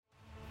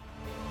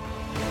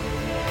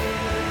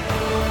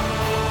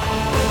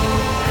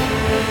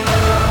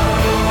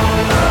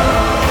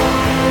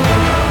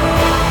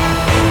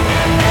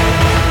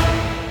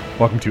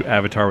Welcome to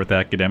Avatar with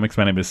Academics.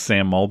 My name is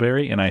Sam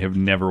Mulberry, and I have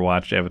never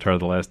watched Avatar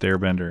The Last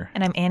Airbender.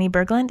 And I'm Annie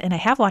Berglund, and I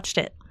have watched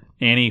it.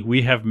 Annie,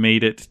 we have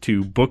made it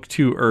to Book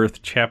 2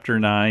 Earth, Chapter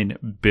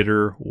 9,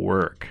 Bitter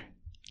Work.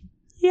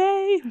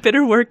 Yay!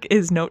 Bitter work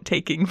is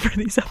note-taking for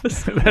these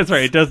episodes. That's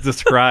right. It does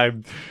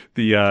describe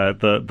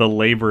the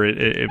labor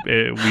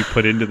we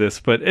put into this,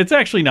 but it's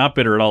actually not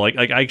bitter at all.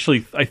 I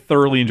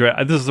thoroughly enjoy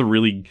it. This is a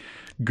really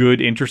good,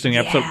 interesting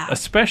episode,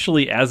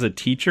 especially as a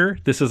teacher.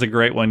 This is a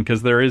great one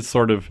because there is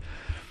sort of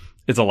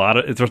there's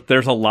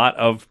a lot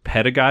of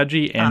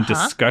pedagogy and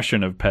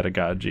discussion of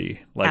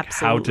pedagogy, like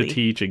Absolutely. how to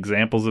teach,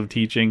 examples of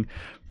teaching.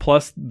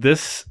 Plus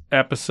this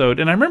episode,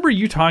 and I remember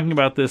you talking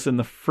about this in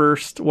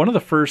one of the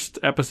first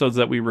episodes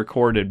that we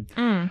recorded.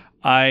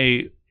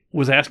 I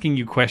was asking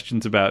you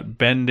questions about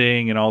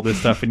bending and all this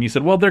stuff, and you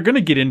said, well, they're going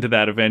to get into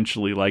that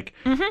eventually, like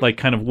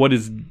kind of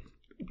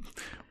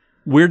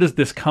where does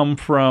this come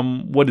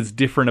from? What is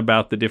different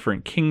about the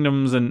different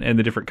kingdoms and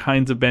the different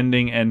kinds of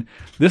bending? And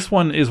this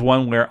one is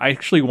one where I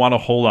actually want to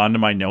hold on to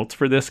my notes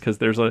for this because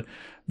there's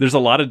a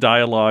lot of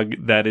dialogue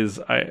that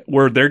is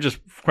where they're just,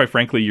 quite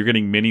frankly, you're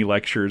getting mini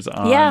lectures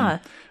on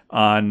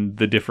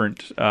the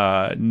different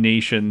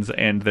nations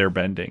and their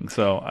bending.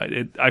 So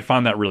I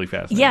found that really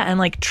fascinating. Yeah, and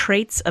like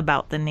traits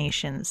about the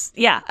nations.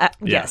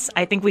 Yes,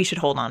 I think we should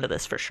hold on to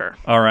this for sure.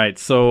 All right,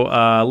 so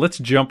let's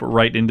jump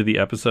right into the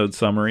episode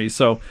summary.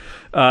 So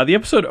the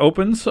episode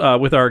opens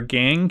with our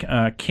gang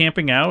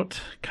camping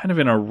out kind of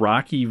in a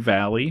rocky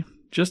valley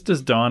just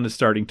as dawn is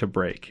starting to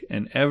break,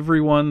 and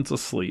everyone's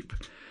asleep.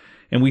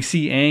 And we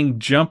see Aang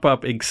jump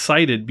up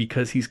excited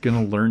because he's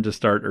going to learn to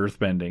start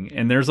earthbending.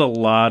 And there's a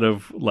lot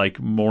of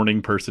like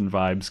morning person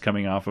vibes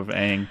coming off of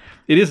Aang.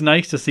 It is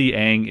nice to see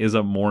Aang is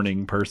a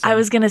morning person. I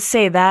was going to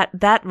say that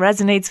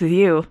resonates with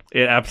you.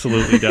 It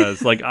absolutely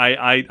does. Like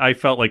I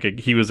felt like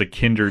he was a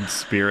kindred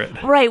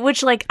spirit. Right,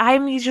 which like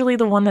I'm usually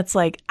the one that's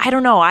like, I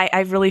don't know. I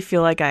really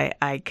feel like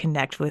I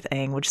connect with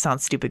Aang, which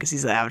sounds stupid because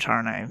he's the Avatar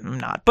and I'm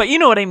not. But you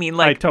know what I mean?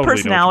 Like totally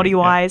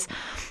personality-wise.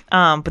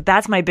 But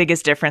that's my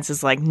biggest difference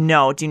is like,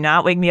 no, do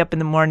not wake me up in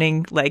the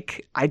morning.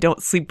 Like, I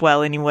don't sleep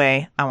well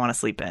anyway. I want to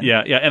sleep in.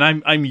 Yeah.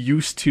 And I'm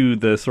used to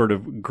the sort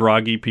of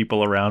groggy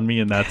people around me,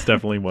 and that's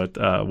definitely what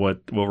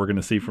we're going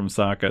to see from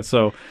Sokka.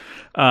 So,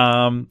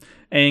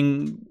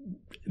 and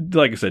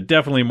like I said,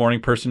 definitely a morning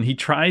person. He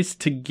tries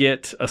to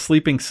get a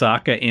sleeping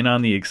Sokka in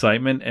on the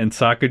excitement, and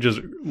Sokka just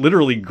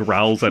literally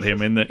growls at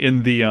him in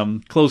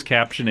the closed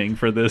captioning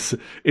for this.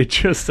 It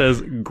just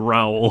says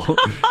growl,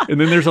 and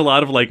then there's a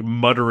lot of like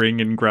muttering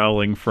and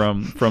growling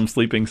from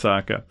sleeping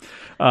Sokka.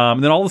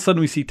 And then all of a sudden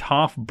we see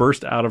Toph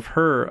burst out of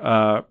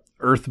her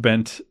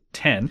earthbent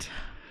tent.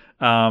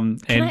 Can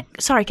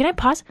I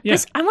pause? Yeah.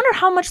 I wonder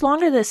how much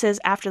longer this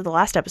is after the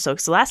last episode.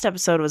 Because the last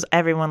episode was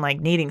everyone like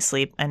needing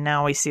sleep, and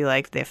now we see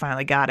like they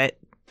finally got it.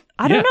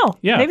 I don't know.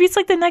 Yeah. Maybe it's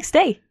like the next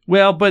day.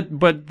 Well,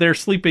 but they're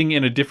sleeping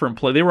in a different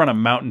place. They were on a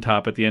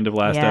mountaintop at the end of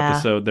last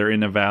episode. They're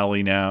in a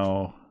valley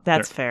now.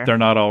 That's fair. They're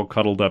not all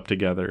cuddled up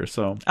together.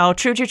 So. Oh,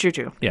 true.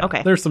 Yeah.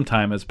 Okay. There's some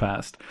time has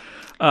passed.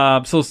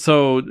 So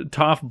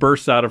Toph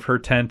bursts out of her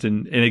tent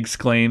and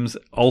exclaims,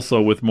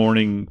 also with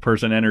morning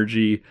person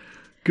energy,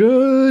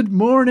 "Good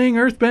morning,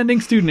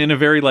 earthbending student," in a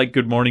very like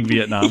Good Morning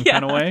Vietnam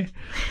kind of way.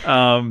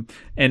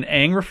 And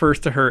Aang refers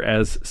to her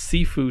as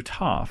Sifu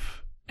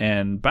Toph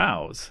and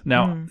bows.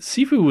 Now,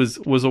 Sifu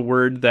was a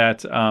word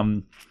that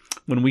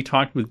when we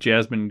talked with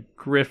Jasmine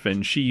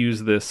Griffin, she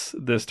used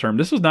this term.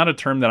 This was not a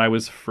term that I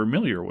was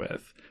familiar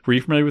with. Were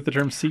you familiar with the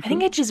term Sifu? I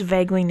think I just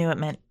vaguely knew it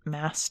meant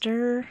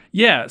master.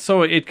 Yeah,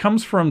 so it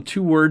comes from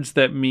two words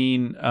that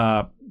mean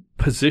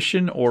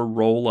position or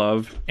role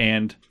of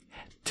and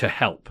to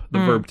help, the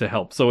verb to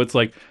help. So it's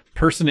like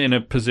person in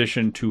a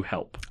position to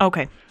help.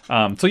 Okay.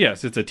 So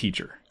yes, it's a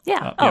teacher.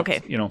 Yeah.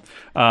 Okay. You know,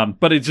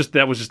 but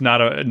that was just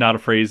not a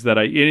phrase that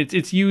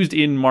it's used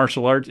in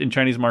martial arts, in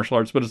Chinese martial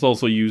arts, but it's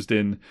also used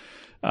in,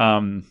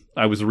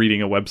 I was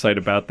reading a website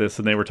about this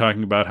and they were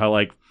talking about how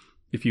like,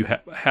 if you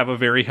have a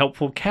very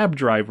helpful cab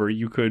driver,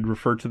 you could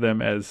refer to them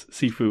as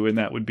Sifu, and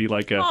that would be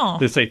like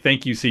they say,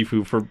 "Thank you,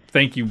 Sifu,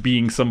 thank you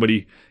being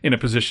somebody in a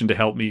position to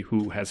help me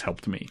who has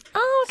helped me."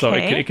 Oh,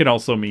 okay. So it can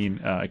also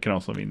mean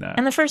that.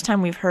 And the first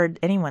time we've heard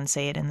anyone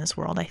say it in this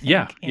world, I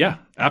think. Yeah,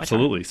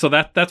 absolutely. So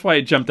that's why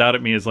it jumped out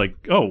at me as like,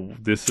 oh,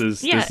 this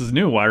is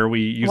new. Why are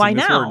we using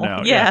this word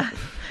now? Yeah.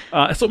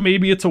 So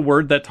maybe it's a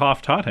word that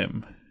Toph taught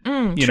him.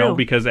 You know,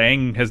 because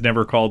Aang has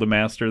never called a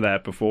master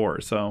that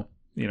before. So.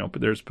 You know,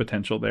 but there's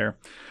potential there.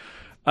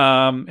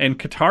 And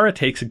Katara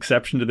takes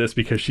exception to this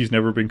because she's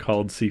never been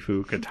called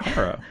Sifu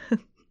Katara. And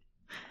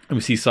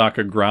we see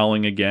Sokka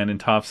growling again, and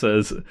Toph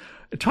says,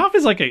 Toph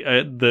is like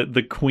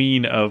the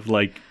queen of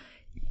like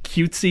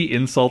cutesy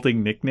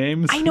insulting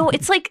nicknames. I know,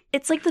 it's like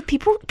the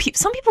people.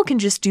 Some people can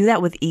just do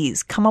that with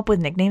ease, come up with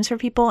nicknames for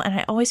people, and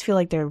I always feel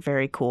like they're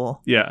very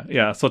cool.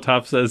 Yeah. So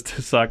Toph says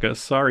to Sokka,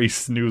 "Sorry,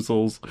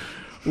 snoozles.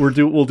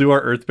 We'll do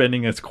our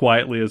earthbending as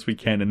quietly as we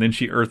can," and then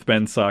she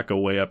earthbends Sokka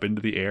way up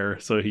into the air,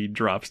 so he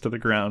drops to the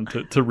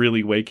ground to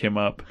really wake him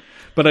up.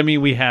 But I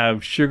mean, we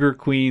have Sugar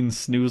Queen,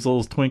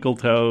 Snoozles, Twinkle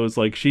Toes.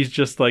 Like she's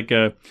just like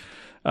a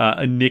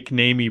a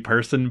nicknamey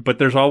person, but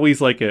there's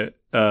always like a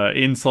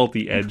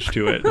insulty edge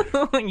to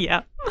it.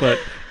 Yeah. But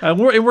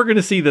we're going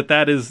to see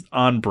that is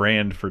on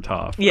brand for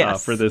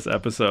Toph for this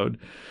episode.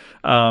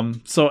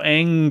 So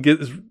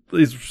Aang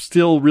is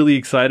still really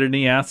excited, and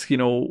he asks,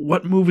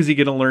 what move is he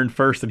going to learn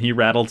first? And he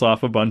rattles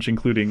off a bunch,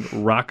 including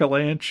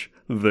Rockalanche,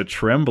 the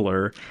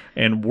Trembler,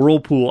 and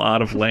Whirlpool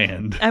out of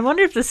land. I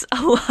wonder if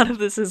a lot of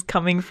this is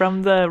coming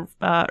from the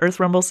Earth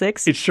Rumble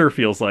 6. It sure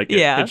feels like it.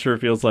 Yeah. It sure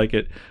feels like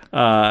it.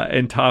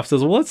 And Toph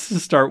says, well, let's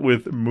just start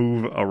with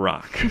move a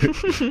rock.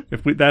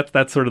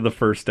 That's sort of the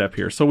first step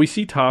here. So we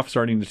see Toph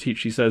starting to teach.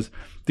 She says,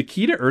 the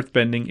key to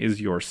earthbending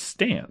is your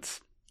stance.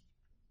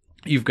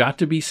 You've got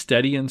to be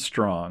steady and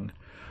strong.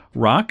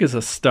 Rock is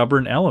a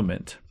stubborn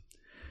element.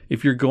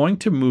 If you're going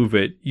to move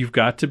it, you've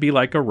got to be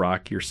like a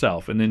rock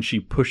yourself. And then she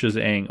pushes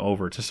Aang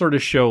over to sort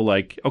of show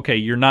like, okay,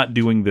 you're not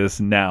doing this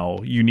now.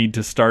 You need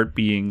to start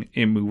being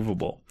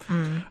immovable.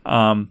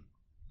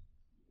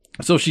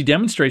 So she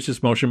demonstrates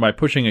this motion by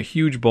pushing a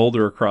huge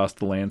boulder across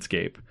the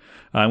landscape.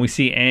 And we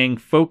see Aang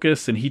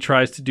focus, and he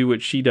tries to do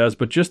what she does,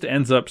 but just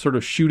ends up sort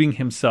of shooting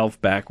himself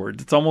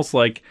backwards. It's almost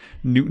like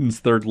Newton's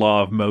third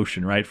law of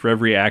motion, right? For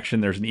every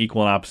action, there's an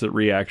equal and opposite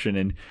reaction,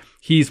 and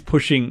he's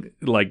pushing,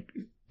 like,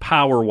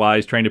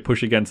 power-wise, trying to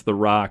push against the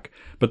rock,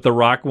 but the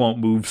rock won't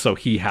move, so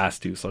he has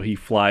to. So he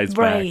flies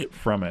back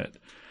from it.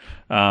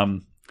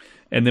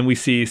 And then we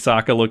see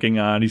Sokka looking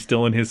on. He's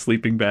still in his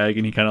sleeping bag,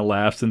 and he kind of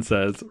laughs and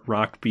says,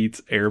 rock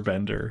beats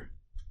airbender.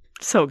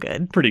 So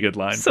good. Pretty good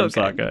line from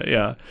Sokka,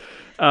 yeah.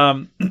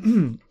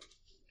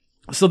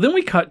 So then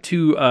we cut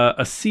to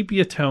a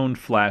sepia tone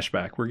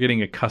flashback. We're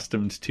getting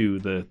accustomed to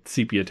the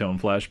sepia tone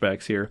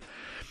flashbacks here.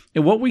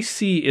 And what we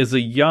see is a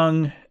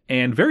young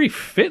and very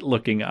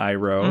fit-looking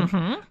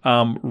Iroh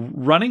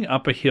running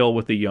up a hill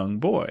with a young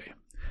boy.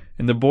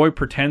 And the boy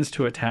pretends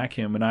to attack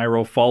him, and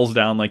Iroh falls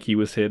down like he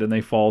was hit, and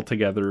they fall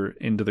together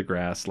into the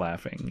grass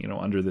laughing,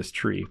 under this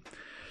tree.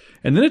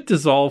 And then it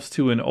dissolves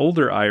to an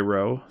older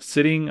Iroh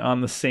sitting on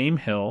the same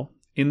hill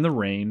in the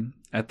rain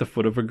at the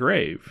foot of a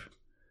grave.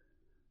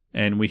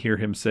 And we hear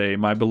him say,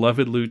 my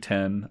beloved Lu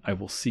Ten, I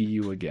will see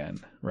you again.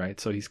 Right?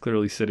 So he's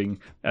clearly sitting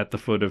at the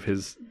foot of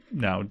his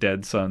now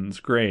dead son's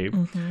grave.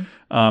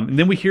 And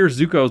then we hear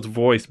Zuko's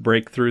voice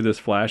break through this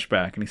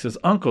flashback, and he says,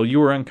 Uncle, you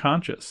were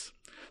unconscious.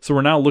 So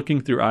we're now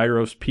looking through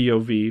Iroh's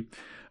POV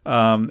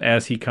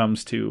as he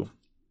comes to.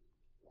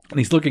 And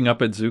he's looking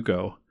up at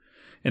Zuko.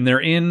 And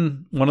they're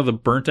in one of the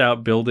burnt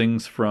out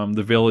buildings from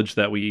the village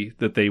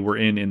that they were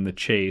in the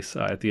chase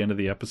at the end of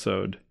the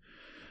episode.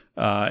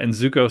 And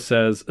Zuko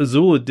says,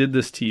 Azula did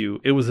this to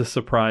you. It was a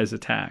surprise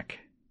attack.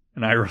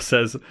 And Iroh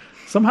says,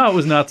 somehow it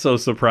was not so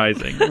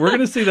surprising. We're going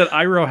to see that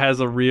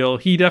Iroh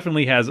he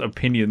definitely has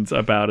opinions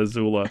about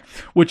Azula,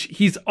 which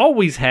he's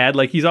always had,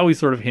 like he's always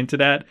sort of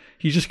hinted at.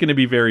 He's just going to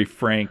be very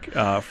frank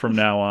from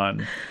now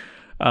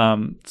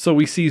on. So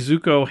we see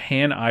Zuko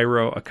hand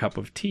Iroh a cup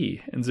of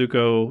tea. And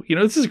Zuko,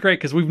 this is great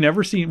because we've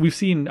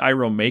seen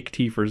Iroh make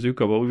tea for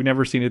Zuko, but we've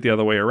never seen it the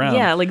other way around.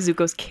 Yeah, like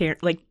Zuko's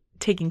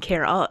taking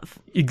care of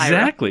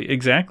Exactly, Iroh.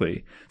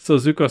 Exactly. So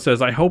Zuko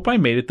says, I hope I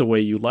made it the way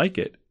you like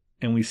it.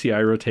 And we see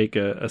Iroh take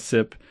a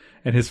sip,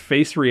 and his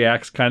face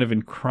reacts kind of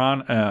in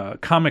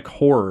comic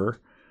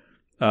horror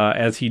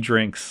as he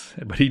drinks.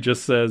 But he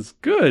just says,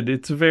 good,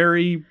 it's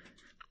very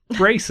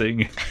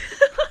bracing.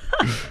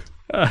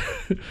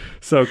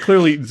 So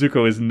clearly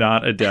Zuko is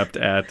not adept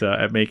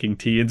at making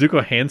tea. And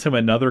Zuko hands him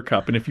another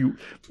cup. And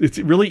it's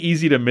really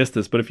easy to miss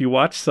this, but if you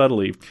watch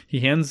subtly,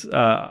 he hands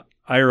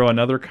Iroh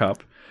another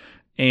cup.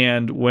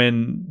 And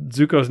when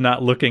Zuko's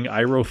not looking,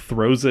 Iroh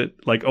throws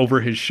it like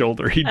over his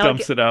shoulder. He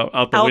dumps it out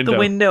the window. Out the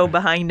window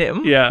behind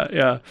him.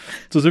 Yeah.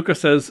 So Zuko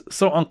says,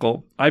 so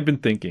Uncle, I've been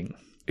thinking.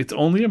 It's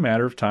only a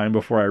matter of time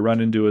before I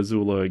run into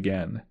Azula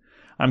again.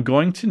 I'm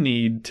going to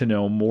need to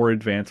know more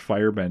advanced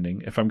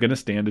firebending if I'm going to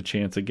stand a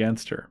chance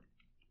against her.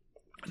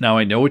 Now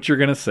I know what you're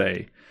going to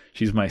say.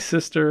 She's my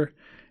sister,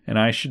 and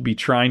I should be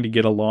trying to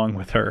get along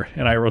with her.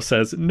 And Iroh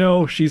says,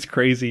 no, she's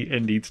crazy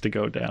and needs to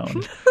go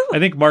down. I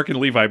think Mark and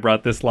Levi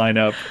brought this line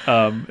up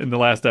in the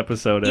last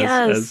episode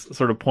as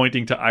sort of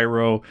pointing to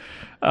Iroh.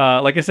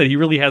 Like I said, he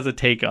really has a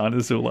take on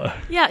Azula.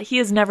 Yeah, he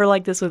is never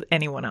like this with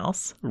anyone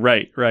else.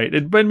 Right.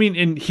 But I mean,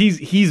 and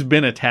he's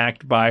been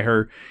attacked by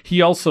her.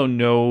 He also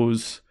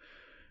knows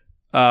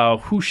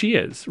who she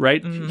is,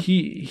 right?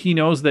 He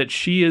knows that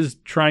she is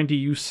trying to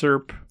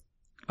usurp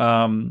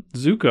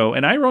Zuko,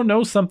 and Iroh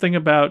knows something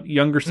about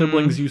younger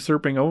siblings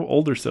usurping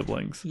older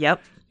siblings.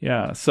 Yep.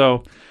 Yeah.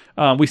 So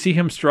we see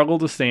him struggle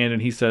to stand,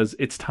 and he says,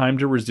 it's time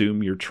to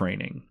resume your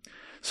training.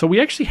 So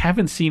we actually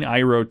haven't seen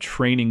Iroh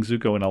training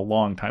Zuko in a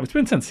long time. It's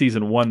been since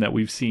season 1 that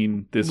we've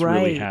seen this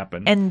really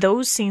happen. And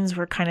those scenes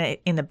were kind of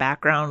in the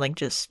background, like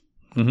just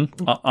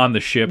on the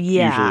ship, usually.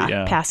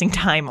 Yeah, passing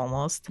time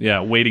almost.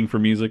 Yeah, waiting for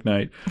music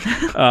night.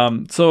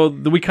 So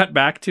we cut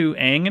back to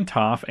Aang and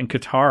Toph and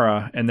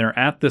Katara, and they're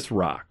at this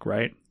rock,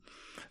 right?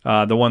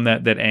 The one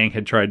that Aang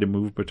had tried to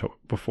move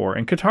before.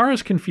 And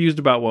Katara's confused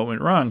about what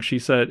went wrong. She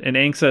said, and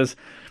Aang says,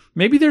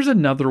 maybe there's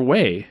another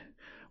way.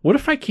 What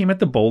if I came at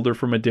the boulder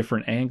from a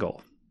different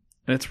angle?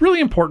 And it's really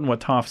important what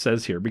Toph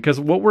says here, because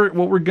what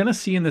we're going to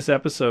see in this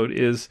episode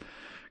is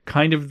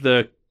kind of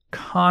the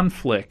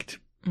conflict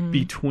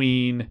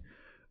between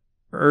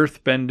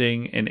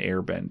earthbending and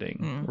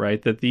airbending,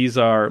 right? That these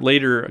are,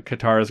 later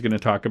Katara is going to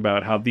talk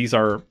about how these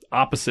are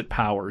opposite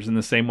powers in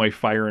the same way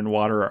fire and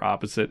water are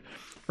opposite,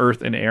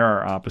 earth and air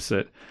are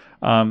opposite.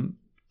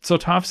 So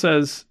Toph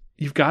says,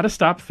 you've got to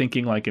stop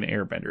thinking like an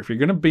airbender. If you're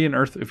going to be an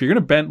earth, if you're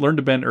going to learn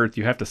to bend earth,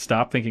 you have to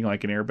stop thinking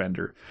like an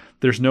airbender.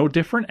 There's no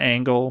different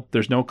angle.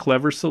 There's no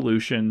clever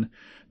solution.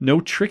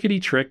 No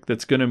trickety trick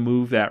that's going to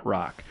move that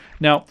rock.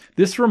 Now,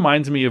 this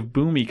reminds me of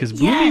Boomy, because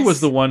Boomy was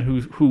the one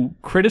who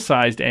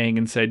criticized Aang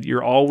and said,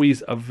 you're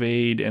always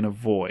evade and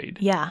avoid.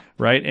 Yeah.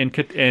 Right?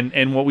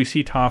 And what we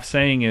see Toph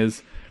saying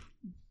is,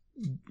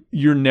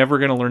 you're never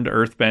going to learn to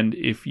earthbend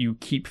if you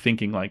keep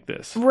thinking like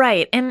this.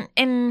 Right.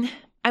 And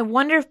I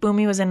wonder if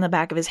Boomy was in the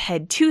back of his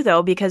head too,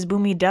 though, because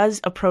Boomy does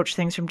approach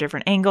things from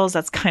different angles.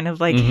 That's kind of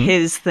like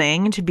his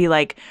thing, to be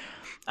like,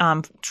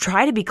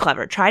 try to be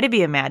clever, try to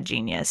be a mad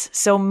genius.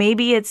 So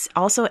maybe it's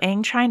also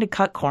Aang trying to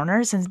cut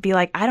corners and be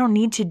like, I don't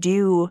need to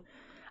do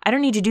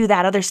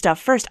that other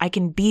stuff first. I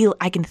can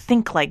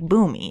think like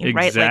Boomy,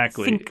 right?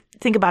 Exactly. Like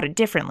think about it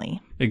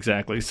differently.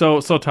 Exactly. So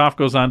Toph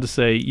goes on to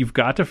say, you've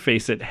got to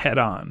face it head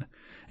on.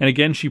 And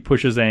again, she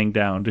pushes Aang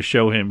down to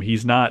show him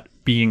he's not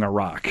being a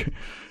rock.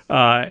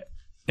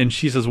 And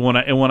she says, when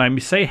I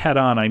say head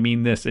on, I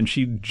mean this. And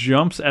she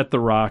jumps at the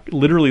rock,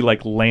 literally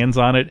like lands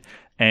on it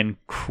and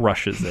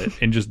crushes it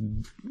and just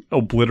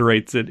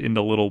obliterates it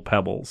into little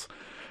pebbles.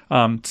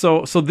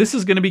 So this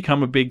is going to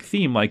become a big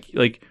theme.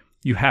 Like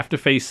you have to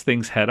face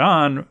things head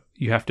on.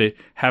 You have to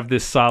have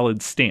this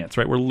solid stance,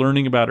 right? We're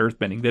learning about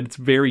earthbending, that it's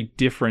very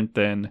different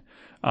than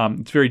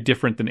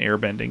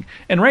airbending.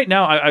 And right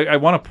now, I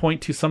want to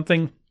point to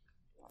something.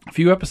 A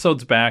few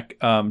episodes back,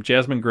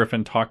 Jasmine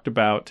Griffin talked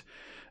about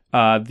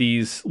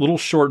these little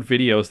short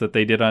videos that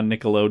they did on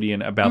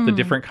Nickelodeon about the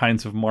different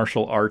kinds of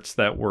martial arts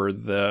that were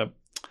the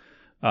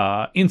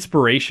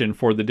inspiration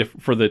for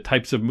the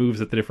types of moves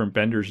that the different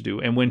benders do.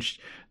 And when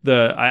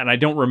and I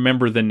don't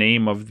remember the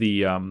name of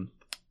the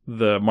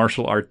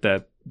martial art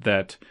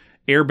that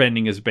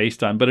airbending is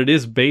based on, but it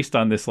is based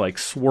on this like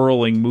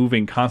swirling,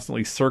 moving,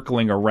 constantly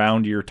circling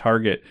around your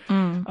target.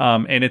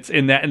 And it's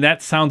in that, and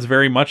that sounds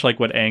very much like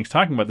what Aang's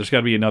talking about. There's got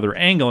to be another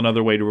angle,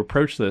 another way to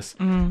approach this.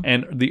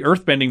 And the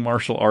earthbending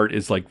martial art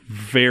is like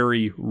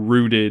very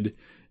rooted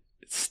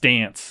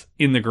stance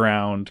in the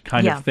ground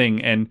kind of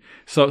thing. And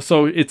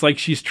so it's like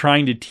she's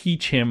trying to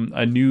teach him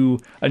a new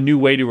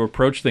way to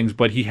approach things,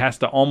 but he has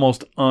to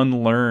almost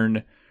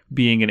unlearn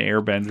being an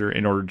airbender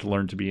in order to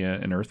learn to be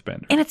an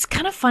earthbender. And it's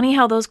kind of funny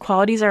how those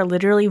qualities are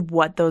literally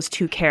what those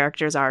two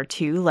characters are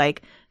too.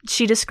 Like,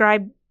 she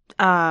described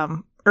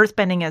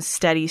earthbending as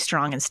steady,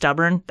 strong, and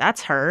stubborn.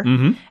 That's her.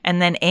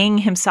 And then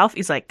Aang himself,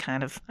 he's like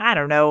kind of, I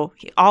don't know,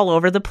 all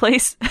over the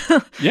place.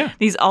 Yeah.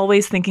 He's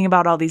always thinking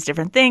about all these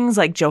different things,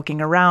 like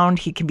joking around.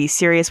 He can be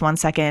serious one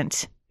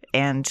second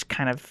and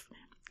kind of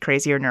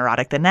crazy or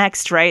neurotic the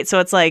next, right? So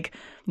it's like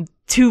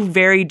two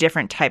very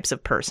different types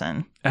of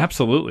person.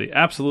 Absolutely.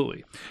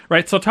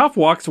 Right, so Toph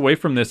walks away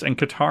from this and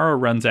Katara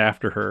runs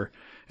after her.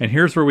 And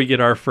here's where we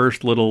get our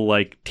first little,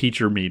 like,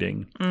 teacher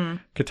meeting.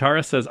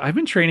 Katara says, I've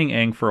been training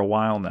Aang for a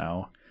while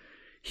now.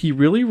 He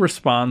really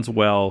responds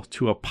well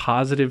to a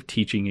positive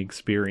teaching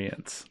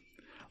experience.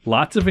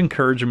 Lots of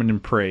encouragement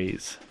and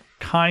praise.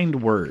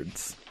 Kind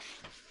words.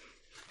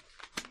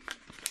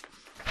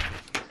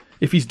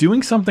 If he's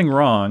doing something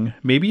wrong,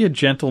 maybe a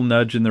gentle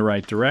nudge in the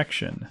right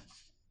direction.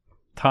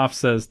 Toph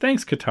says,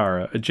 thanks,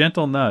 Katara. A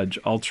gentle nudge.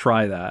 I'll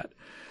try that.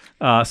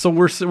 So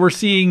we're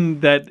seeing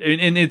that,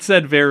 and it's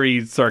said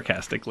very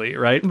sarcastically,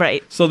 right?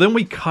 Right. So then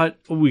we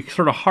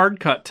sort of hard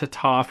cut to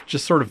Toph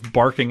just sort of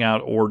barking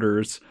out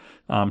orders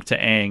to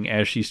Aang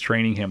as she's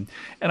training him.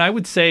 And I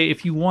would say,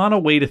 if you want a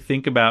way to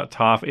think about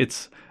Toph,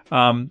 it's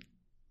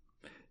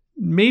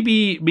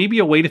maybe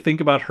a way to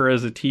think about her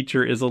as a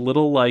teacher is a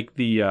little like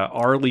the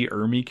R. Lee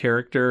Ermey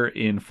character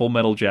in Full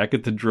Metal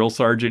Jacket, the drill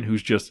sergeant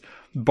who's just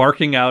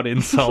barking out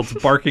insults,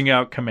 barking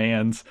out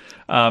commands.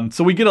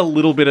 So we get a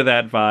little bit of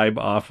that vibe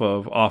off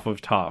of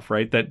Toph,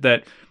 right?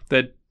 That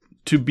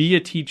to be a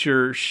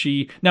teacher,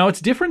 now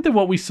it's different than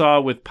what we saw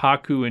with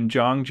Pakku and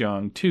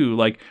Zhang too.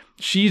 Like,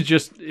 she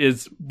just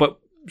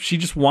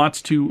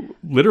wants to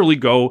literally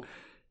go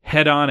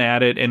head on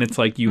at it, and it's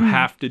like, you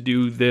have to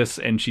do this,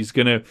 and she's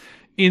gonna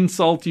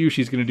insult you.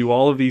 She's gonna do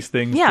all of these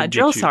things. Yeah,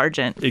 drill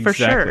sergeant, for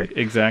sure.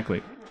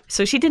 Exactly.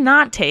 So she did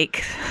not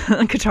take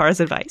Katara's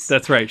advice.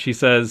 That's right. She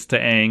says to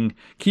Aang,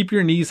 keep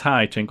your knees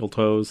high, Tinkle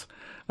Toes.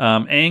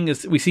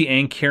 We see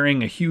Aang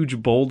carrying a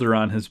huge boulder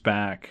on his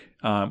back,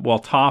 while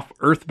Toph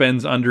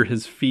earthbends under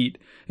his feet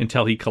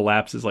until he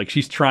collapses. Like,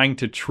 she's trying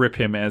to trip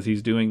him as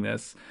he's doing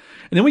this.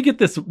 And then we get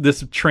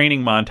this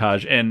training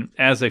montage. And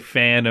as a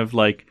fan of,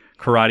 like,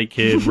 Karate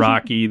Kid,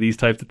 Rocky, these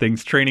types of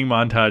things. Training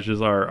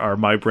montages are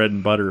my bread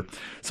and butter.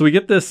 So we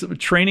get this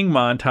training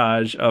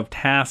montage of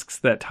tasks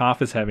that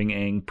Toph is having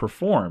Aang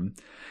perform.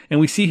 And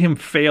we see him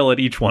fail at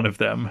each one of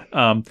them.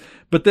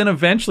 But then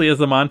eventually, as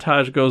the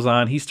montage goes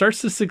on, he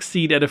starts to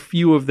succeed at a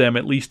few of them,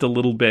 at least a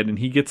little bit. And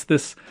he gets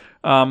this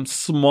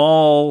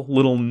small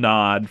little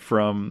nod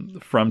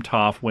from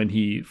Toph when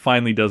he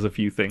finally does a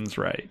few things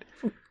right.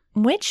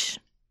 Which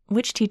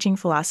teaching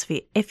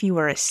philosophy, if you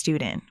were a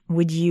student,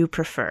 would you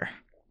prefer?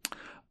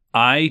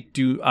 I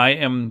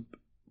am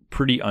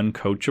pretty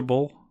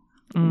uncoachable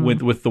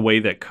with the way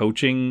that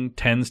coaching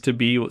tends to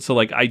be. So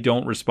like, I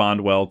don't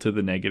respond well to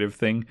the negative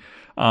thing.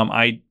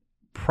 I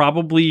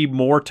probably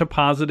more to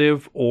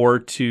positive or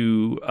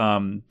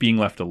to being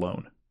left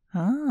alone.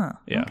 Oh,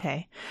 yeah.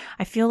 Okay.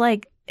 I feel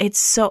like it's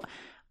so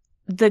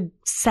the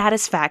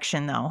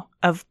satisfaction though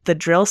of the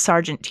drill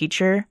sergeant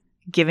teacher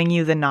giving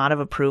you the nod of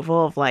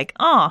approval of like,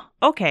 oh,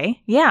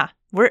 okay, yeah,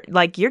 we're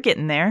like, you're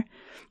getting there.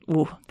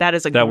 Ooh, that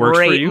is a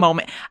great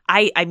moment.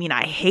 I mean,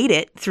 I hate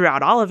it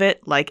throughout all of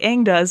it, like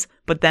Aang does.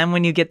 But then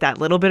when you get that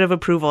little bit of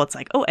approval, it's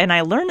like, oh, and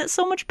I learned it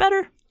so much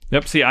better.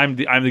 Yep. See, I'm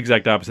the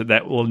exact opposite.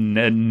 That will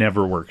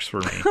never works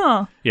for me.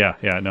 Huh. Yeah.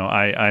 No,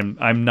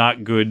 I'm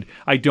not good.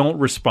 I don't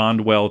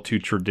respond well to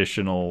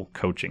traditional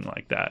coaching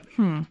like that.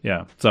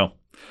 Yeah. So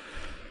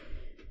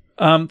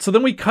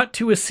then we cut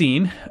to a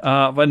scene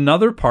of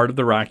another part of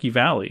the Rocky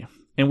Valley.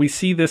 And we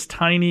see this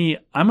tiny,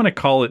 I'm going to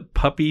call it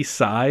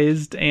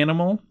puppy-sized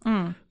animal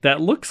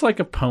that looks like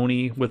a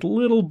pony with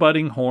little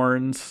budding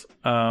horns,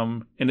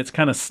 and it's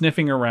kind of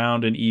sniffing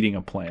around and eating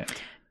a plant.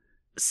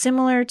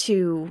 Similar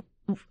to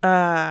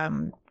what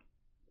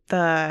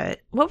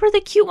were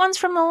the cute ones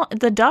from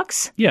the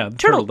ducks? Yeah, the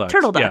turtle ducks.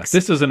 Turtle ducks. Yeah,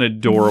 this is an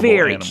adorable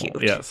Very animal.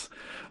 cute. Yes.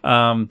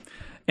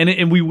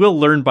 And we will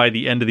learn by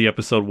the end of the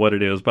episode what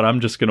it is, but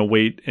I'm just going to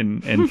wait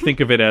and think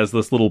of it as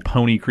this little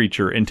pony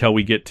creature until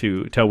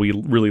we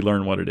really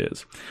learn what it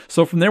is.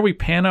 So from there, we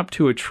pan up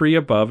to a tree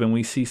above and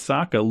we see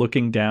Sokka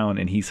looking down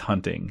and he's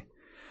hunting.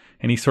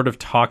 And he's sort of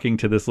talking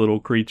to this little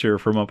creature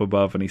from up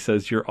above and he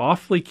says, "You're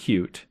awfully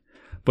cute,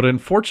 but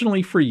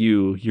unfortunately for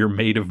you, you're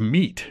made of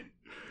meat."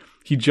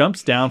 He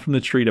jumps down from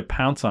the tree to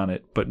pounce on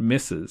it, but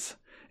misses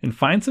and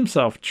finds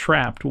himself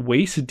trapped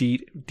waist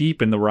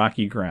deep in the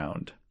rocky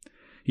ground.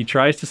 He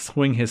tries to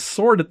swing his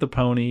sword at the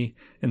pony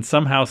and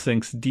somehow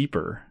sinks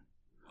deeper,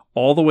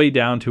 all the way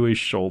down to his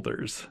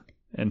shoulders.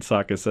 And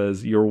Sokka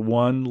says, "You're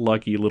one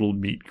lucky little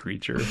meat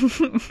creature."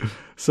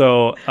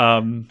 So,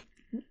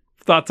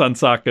 thoughts on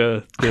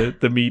Sokka,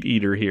 the meat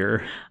eater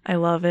here? I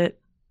love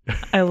it.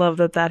 I love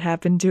that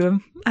happened to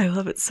him. I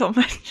love it so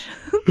much.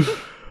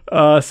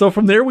 So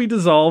from there, we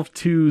dissolve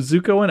to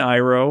Zuko and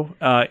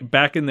Iroh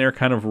back in their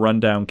kind of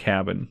rundown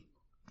cabin.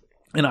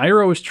 And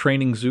Iroh is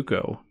training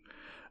Zuko.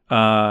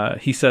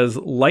 He says,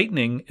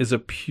 "Lightning is a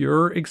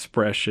pure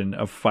expression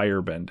of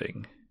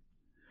firebending."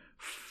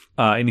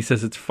 And he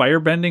says it's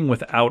firebending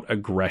without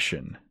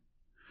aggression,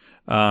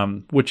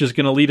 which is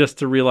going to lead us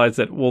to realize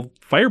that, well,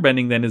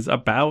 firebending then is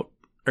about,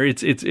 or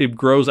it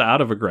grows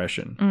out of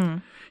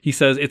aggression. He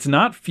says it's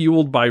not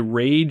fueled by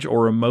rage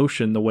or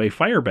emotion the way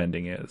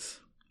firebending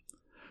is.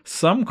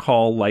 Some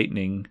call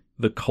lightning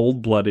the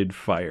cold-blooded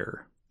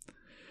fire.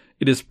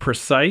 It is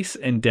precise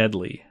and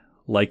deadly,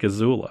 like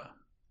Azula.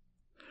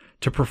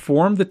 To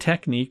perform the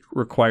technique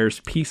requires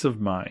peace of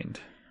mind.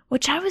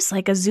 Which I was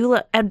like,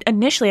 Azula,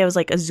 initially I was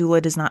like,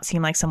 Azula does not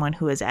seem like someone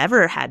who has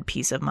ever had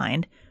peace of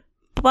mind.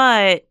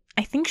 But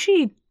I think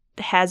she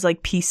has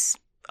like peace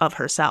of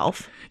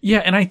herself. Yeah,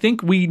 and I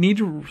think we need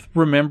to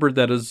remember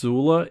that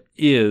Azula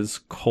is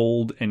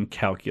cold and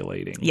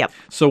calculating. Yep.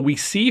 So we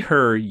see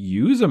her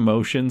use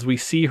emotions, we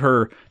see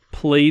her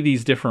play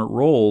these different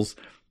roles,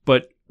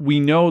 but we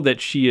know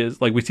that she is,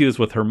 like, we see this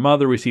with her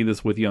mother, we see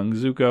this with young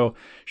Zuko.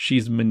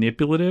 She's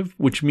manipulative,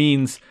 which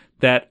means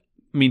that,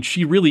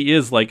 she really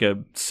is like a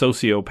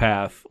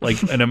sociopath,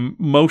 like an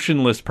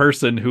emotionless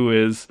person who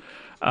is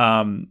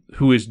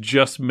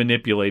just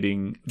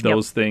manipulating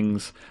those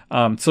things.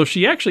 So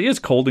she actually is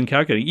cold and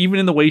calculating, even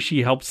in the way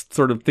she helps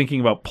sort of thinking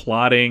about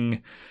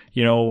plotting,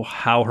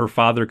 how her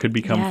father could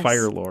become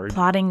Fire Lord.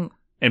 Plotting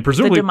and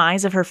presumably the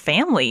demise of her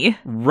family.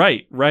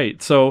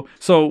 Right. So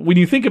when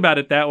you think about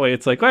it that way,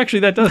 it's like, well, actually,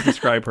 that does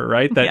describe her,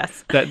 right? That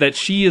yes. that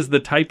she is the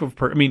type of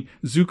person.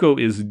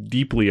 Zuko is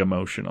deeply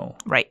emotional.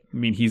 Right.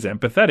 He's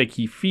empathetic.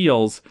 He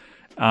feels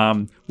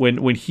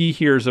when he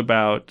hears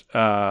about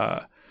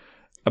Iroh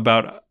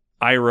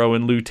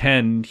and Lu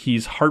Ten,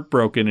 he's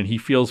heartbroken and he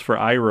feels for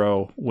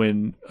Iroh.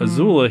 When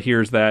Azula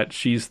hears that,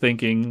 she's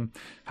thinking,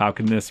 how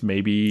can this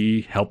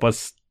maybe help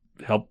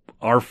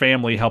our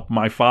family, help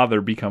my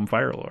father become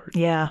Fire Lord?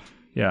 Yeah.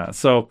 Yeah.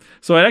 So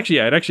it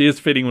actually is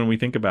fitting when we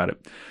think about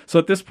it. So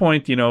at this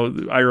point,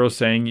 Iroh's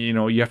saying,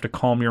 you have to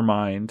calm your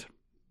mind.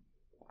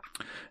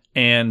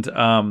 And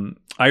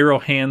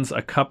Iroh hands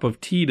a cup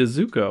of tea to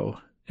Zuko.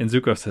 And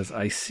Zuko says,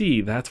 "I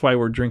see. That's why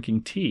we're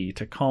drinking tea,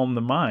 to calm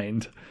the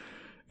mind."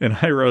 And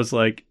Iroh's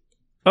like,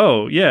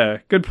 Oh, yeah,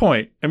 good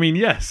point. I mean,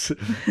 yes.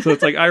 So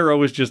it's like Iroh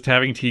was just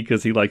having tea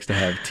because he likes to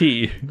have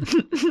tea.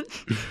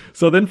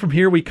 So then from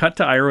here, we cut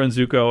to Iroh and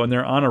Zuko, and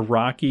they're on a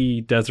rocky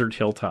desert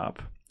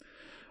hilltop.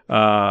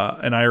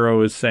 And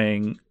Iroh is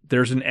saying,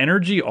 there's an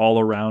energy all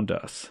around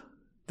us.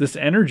 This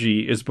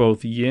energy is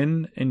both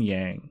yin and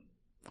yang.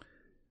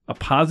 A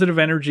positive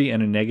energy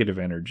and a negative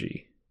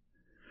energy.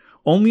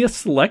 Only a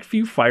select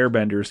few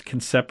firebenders can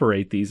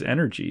separate these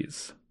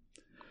energies.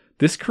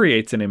 This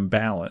creates an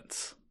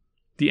imbalance.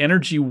 The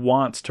energy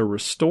wants to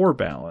restore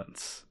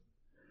balance.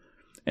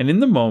 And in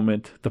the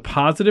moment, the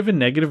positive and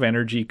negative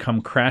energy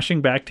come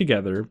crashing back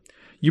together.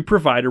 You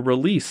provide a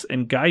release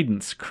and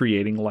guidance,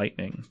 creating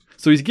lightning.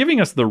 So he's giving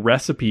us the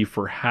recipe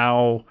for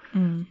how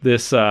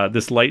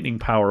this lightning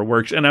power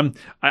works. And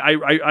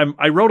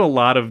I wrote a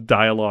lot of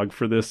dialogue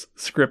for this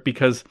script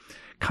because,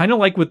 kind of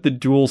like with the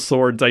dual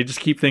swords, I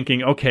just keep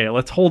thinking, okay,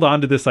 let's hold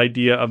on to this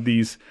idea of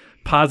these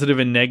positive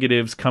and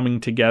negatives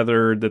coming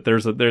together, that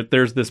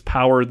there's this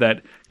power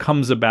that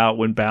comes about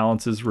when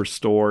balance is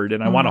restored.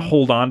 And I want to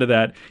hold on to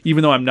that,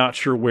 even though I'm not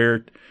sure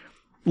where,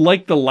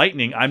 like the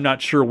lightning, I'm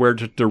not sure where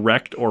to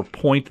direct or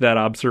point that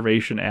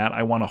observation at.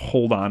 I want to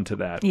hold on to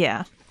that.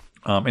 Yeah.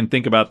 And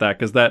think about that,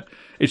 because that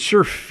it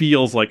sure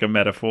feels like a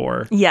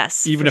metaphor.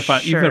 Yes. Even if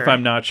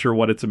I'm not sure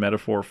what it's a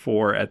metaphor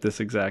for at this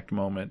exact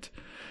moment.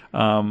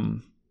 So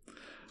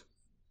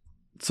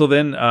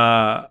then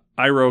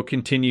Iroh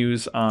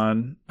continues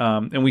on,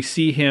 and we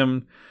see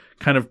him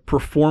kind of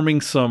performing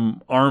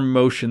some arm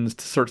motions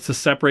to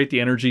separate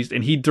the energies,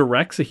 and he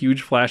directs a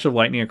huge flash of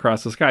lightning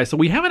across the sky. So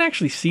we haven't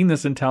actually seen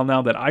this until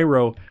now, that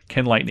Iroh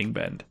can lightning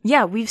bend.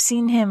 Yeah, we've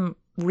seen him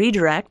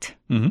redirect,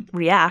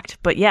 react,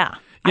 but yeah,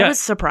 I was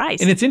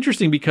surprised. And it's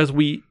interesting because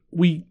we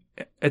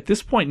at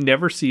this point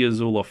never see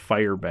Azula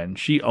firebend.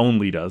 She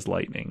only does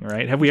lightning,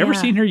 right? Have we ever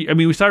seen her? I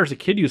mean, we saw her as a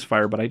kid use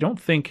fire, but I don't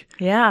think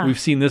we've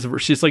seen this.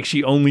 She's like,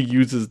 she only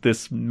uses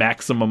this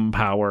maximum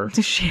power.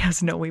 She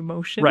has no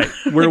emotion. Right.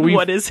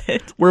 What is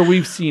it? Where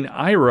we've seen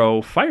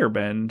Iroh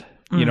firebend,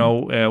 you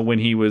know, when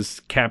he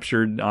was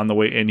captured on the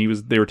way and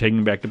they were taking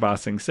him back to Ba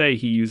Sing Se,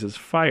 he uses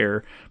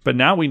fire. But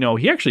now we know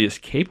he actually is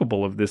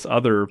capable of this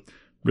other,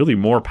 really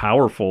more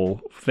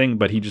powerful thing,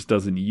 but he just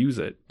doesn't use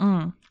it.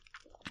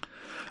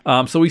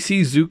 So we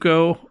see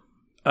Zuko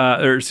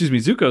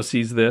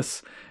sees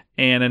this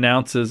and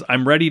announces,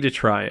 I'm ready to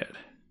try it.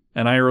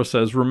 And Iroh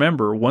says,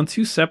 remember, once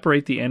you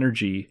separate the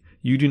energy,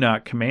 you do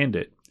not command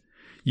it.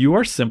 You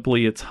are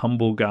simply its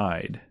humble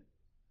guide.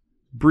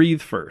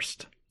 Breathe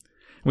first.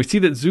 We see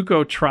that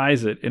Zuko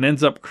tries it and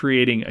ends up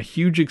creating a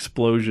huge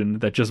explosion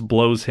that just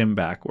blows him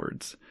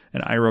backwards.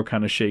 And Iroh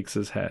kind of shakes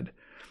his head.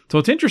 So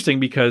it's interesting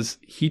because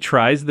he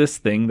tries this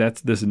thing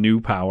that's this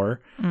new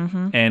power,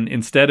 and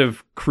instead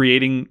of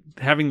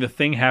having the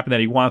thing happen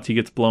that he wants, he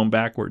gets blown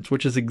backwards,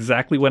 which is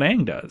exactly what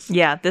Aang does.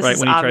 Yeah, this right is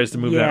when he tries to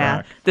move that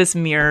rock. This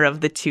mirror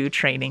of the two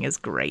training is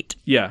great.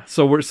 Yeah,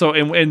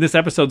 and this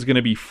episode's going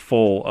to be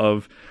full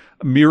of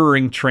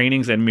mirroring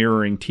trainings and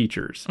mirroring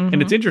teachers,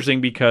 and it's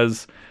interesting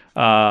because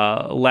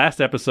last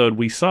episode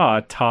we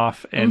saw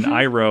Toph and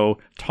Iroh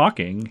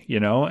talking, you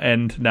know,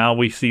 and now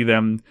we see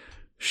them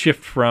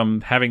shift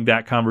from having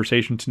that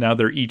conversation to now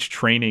they're each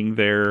training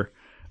their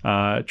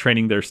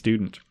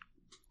student.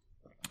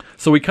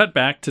 So we cut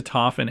back to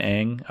Toph and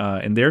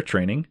Aang in their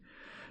training,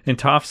 and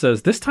Toph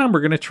says, this time we're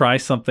going to try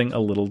something a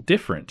little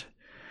different.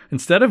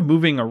 Instead of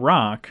moving a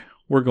rock,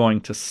 we're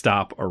going to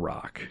stop a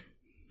rock.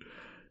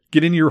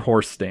 Get in your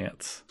horse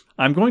stance.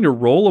 I'm going to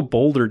roll a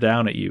boulder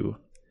down at you.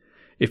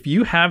 If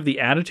you have the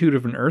attitude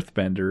of an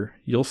earthbender,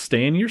 you'll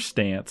stay in your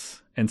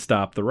stance and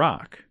stop the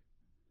rock.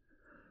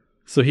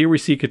 So here we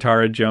see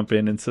Katara jump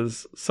in and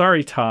says,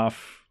 sorry,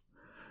 Toph,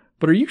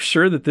 but are you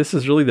sure that this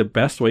is really the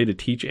best way to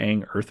teach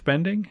Aang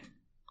earthbending?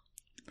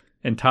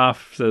 And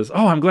Toph says,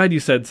 oh, I'm glad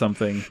you said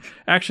something.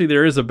 Actually,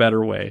 there is a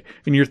better way.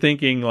 And you're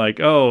thinking like,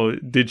 oh,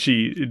 did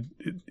she,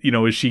 you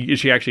know, is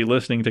she actually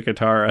listening to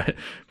Katara?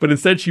 But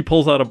instead she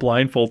pulls out a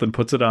blindfold and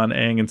puts it on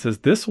Aang and says,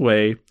 this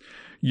way,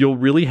 you'll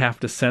really have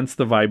to sense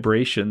the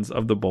vibrations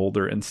of the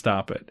boulder and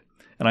stop it.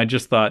 And I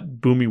just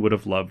thought Bumi would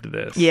have loved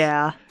this.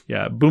 Yeah.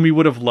 Yeah, Bumi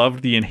would have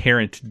loved the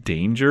inherent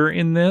danger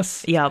in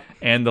this. Yep.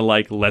 And the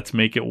let's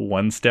make it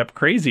one step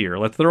crazier.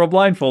 Let's throw a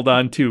blindfold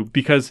on too,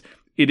 because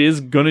it is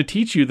going to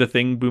teach you the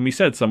thing Bumi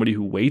said, somebody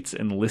who waits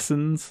and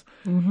listens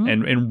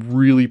and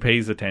really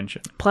pays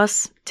attention.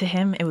 Plus, to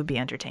him, it would be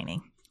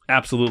entertaining.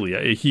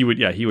 Absolutely. He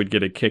would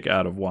get a kick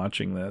out of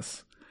watching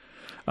this.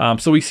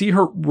 So we see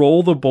her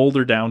roll the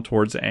boulder down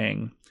towards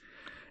Aang.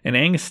 And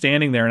Aang is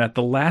standing there, and at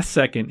the last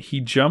second,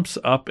 he jumps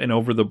up and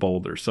over the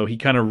boulder. So he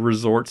kind of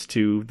resorts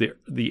to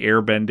the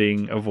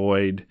airbending,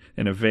 avoid,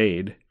 and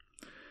evade.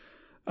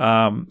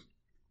 So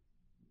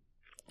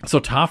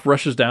Toph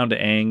rushes down to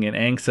Aang, and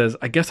Aang says,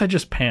 I guess I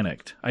just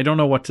panicked. I don't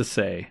know what to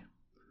say.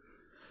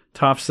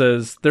 Toph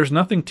says, there's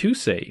nothing to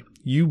say.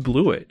 You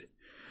blew it.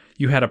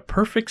 You had a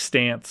perfect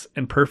stance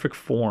and perfect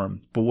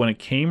form, but when it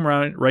came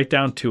right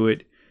down to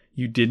it,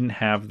 you didn't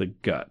have the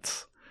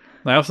guts.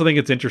 I also think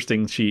it's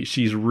interesting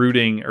she's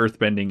rooting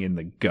earthbending in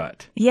the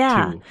gut.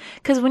 Yeah, too.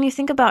 because when you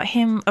think about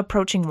him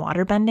approaching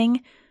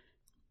waterbending,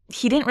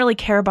 he didn't really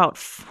care about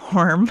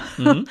form.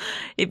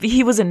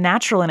 He was a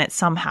natural in it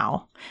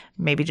somehow.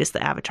 Maybe just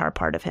the avatar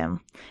part of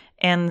him.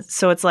 And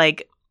so it's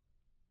like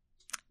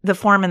the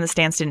form and the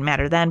stance didn't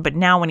matter then, but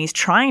now when he's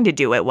trying to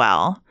do it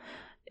well,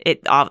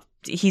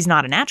 he's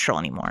not a natural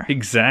anymore.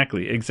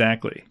 Exactly.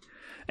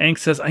 Aang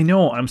says, I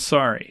know, I'm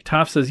sorry.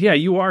 Toph says, yeah,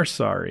 you are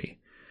sorry.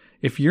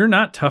 If you're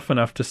not tough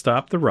enough to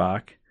stop the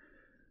rock,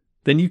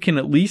 then you can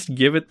at least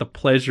give it the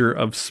pleasure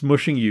of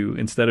smushing you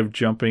instead of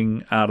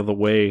jumping out of the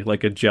way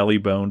like a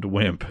jelly-boned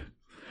wimp.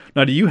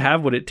 Now, do you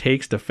have what it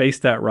takes to face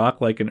that rock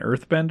like an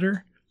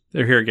earthbender?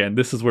 They're here again.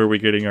 This is where we're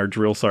getting our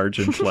drill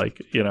sergeant,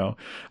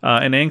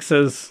 And Aang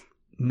says,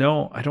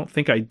 no, I don't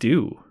think I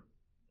do.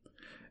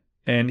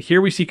 And here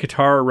we see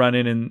Katara run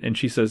in and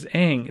she says,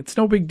 Aang, it's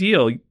no big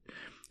deal.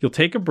 You'll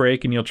take a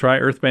break and you'll try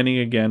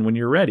earthbending again when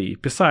you're ready.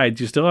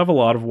 Besides, you still have a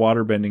lot of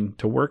waterbending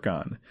to work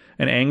on.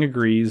 And Aang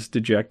agrees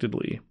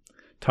dejectedly.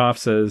 Toph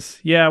says,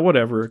 yeah,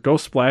 whatever. Go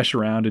splash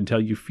around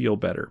until you feel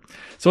better.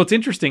 So it's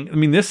interesting. I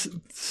mean, this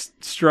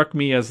struck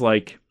me as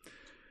like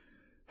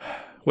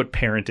what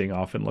parenting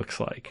often looks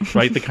like,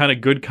 right? The kind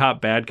of good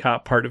cop, bad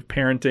cop part of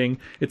parenting.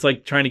 It's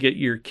like trying to get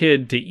your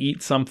kid to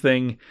eat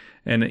something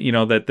and,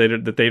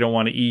 that they don't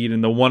want to eat.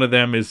 And the one of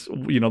them is,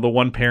 the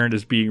one parent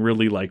is being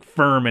really like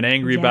firm and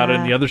angry about it.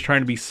 And the other's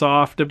trying to be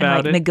soft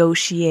about it.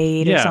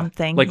 Negotiate or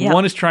something. Like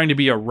one is trying to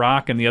be a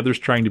rock and the other's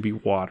trying to be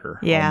water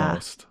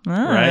almost.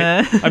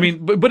 Right? I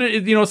mean, but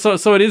it,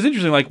 so it is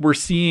interesting. Like we're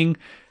seeing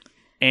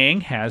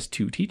Aang has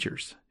two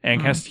teachers.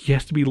 Aang he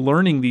has to be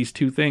learning these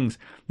two things.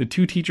 The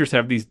two teachers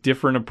have these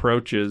different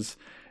approaches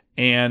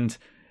and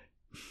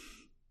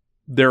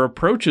their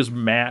approaches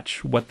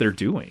match what they're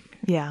doing.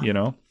 Yeah.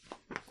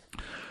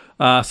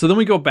 So then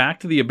we go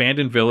back to the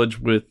abandoned village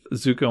with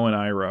Zuko and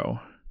Iroh.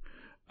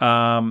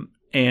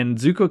 And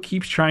Zuko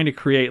keeps trying to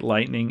create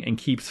lightning and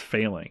keeps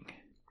failing.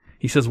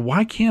 He says,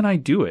 why can't I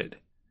do it?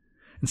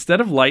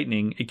 Instead of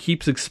lightning, it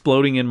keeps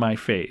exploding in my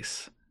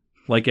face.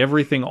 Like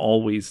everything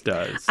always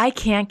does. I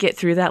can't get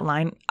through that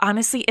line.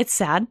 Honestly, it's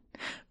sad,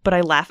 but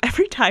I laugh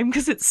every time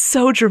because it's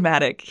so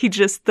dramatic.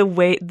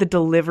 The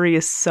delivery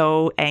is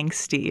so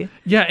angsty.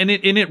 Yeah, and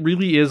it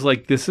really is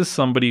like this is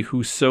somebody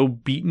who's so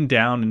beaten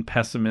down and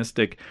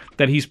pessimistic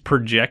that he's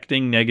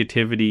projecting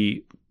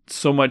negativity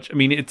so much. I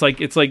mean, it's like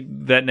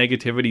that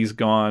negativity's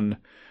gone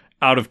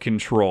out of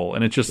control,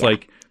 and it's just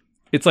like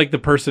it's like the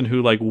person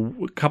who like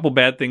a couple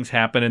bad things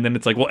happen and then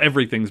it's like, well,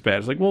 everything's bad.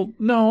 It's like, well,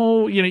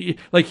 no,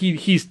 like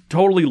he's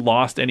totally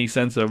lost any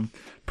sense of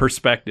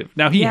perspective.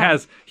 Now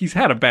he's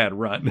had a bad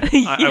run.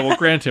 I will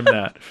grant him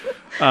that.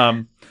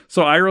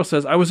 So Iroh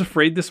says, I was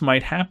afraid this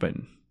might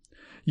happen.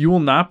 You will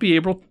not be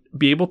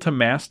able to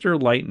master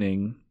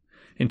lightning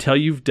until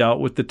you've dealt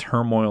with the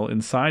turmoil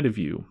inside of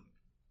you.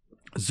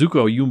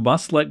 Zuko, you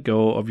must let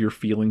go of your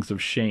feelings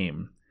of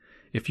shame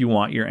if you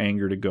want your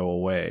anger to go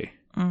away.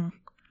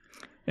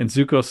 And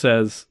Zuko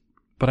says,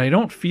 but I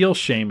don't feel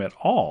shame at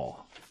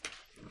all.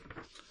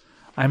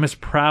 I'm as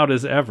proud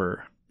as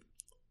ever.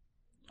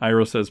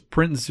 Iroh says,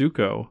 Prince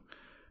Zuko,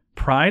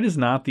 pride is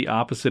not the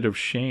opposite of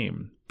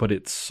shame, but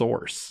its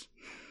source.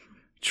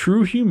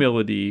 True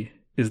humility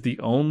is the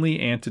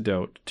only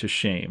antidote to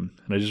shame.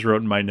 And I just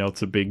wrote in my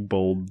notes a big,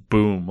 bold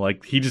boom.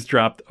 Like, he just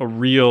dropped a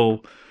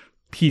real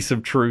piece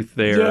of truth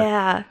there.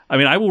 Yeah. I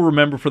mean, I will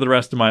remember for the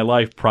rest of my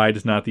life, pride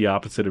is not the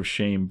opposite of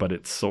shame, but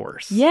its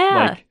source.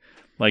 Yeah.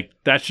 Like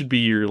that should be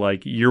your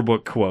like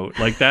yearbook quote.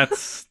 Like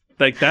that's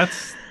but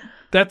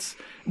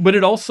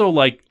it also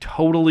like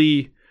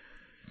totally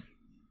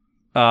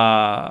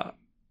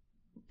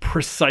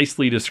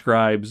precisely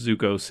describes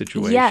Zuko's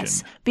situation.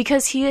 Yes,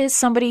 because he is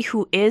somebody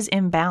who is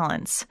in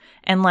balance.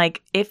 And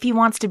like if he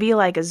wants to be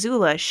like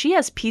Azula, she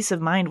has peace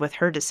of mind with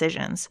her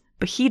decisions,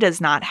 but he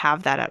does not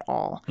have that at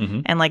all.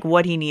 And like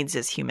what he needs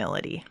is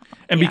humility.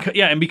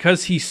 And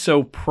because he's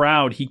so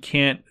proud, he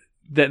can't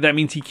That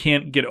means he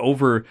can't get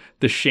over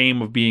the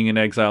shame of being in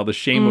exile, the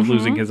shame of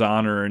losing his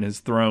honor and his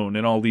throne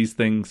and all these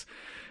things.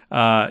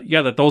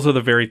 That those are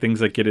the very things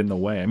that get in the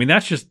way. I mean,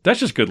 that's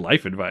just good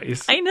life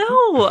advice. I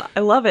know.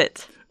 I love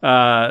it.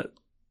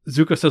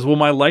 Zuko says, well,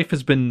 my life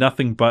has been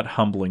nothing but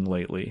humbling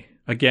lately.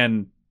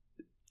 Again,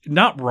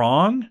 not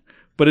wrong,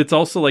 but it's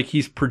also like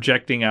he's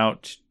projecting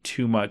out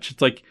too much.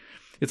 It's like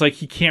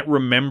he can't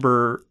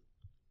remember.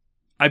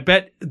 I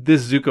bet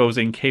this Zuko is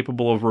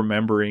incapable of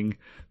remembering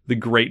the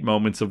great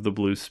moments of the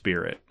Blue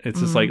Spirit. It's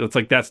just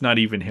like that's not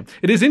even him.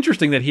 It is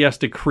interesting that he has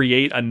to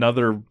create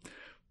another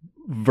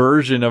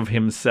version of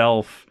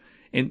himself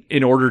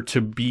in order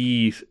to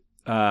be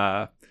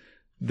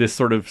this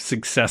sort of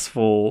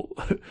successful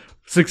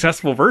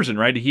version,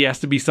 right? He has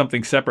to be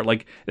something separate.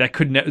 Like that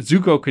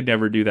Zuko could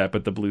never do that,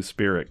 but the Blue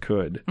Spirit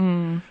could.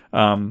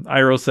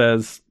 Iroh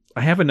says,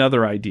 I have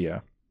another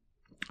idea.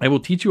 I will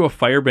teach you a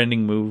firebending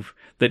move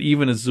that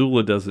even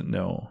Azula doesn't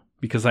know,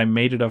 because I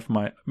made it up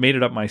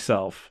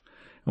myself.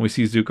 And we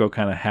see Zuko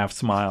kind of half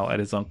smile at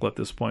his uncle at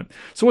this point.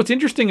 So what's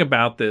interesting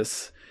about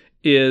this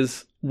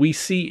is we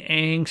see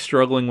Aang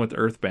struggling with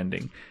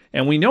earthbending.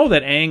 And we know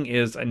that Aang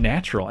is a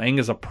natural. Aang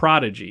is a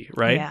prodigy,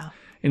 right? Yeah.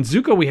 In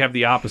Zuko, we have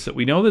the opposite.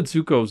 We know that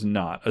Zuko's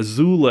not.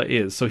 Azula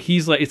is. So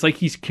it's like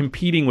he's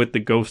competing with the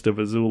ghost of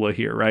Azula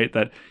here, right?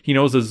 That he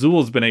knows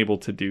Azula's been able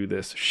to do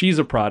this. She's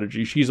a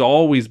prodigy. She's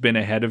always been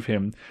ahead of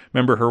him.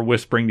 Remember her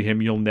whispering to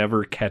him, "You'll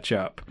never catch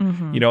up."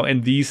 Mm-hmm.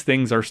 And these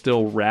things are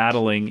still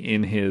rattling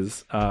in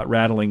his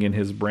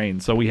brain.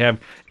 So we have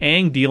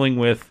Aang dealing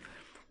with,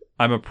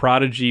 I'm a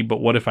prodigy,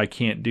 but what if I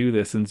can't do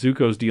this? And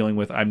Zuko's dealing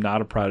with, I'm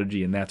not a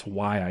prodigy, and that's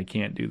why I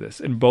can't do this.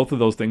 And both of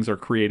those things are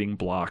creating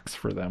blocks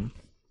for them.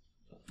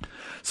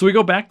 So we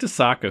go back to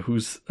Sokka,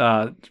 who's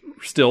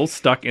still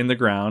stuck in the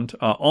ground,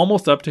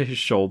 almost up to his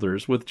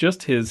shoulders, with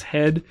just his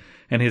head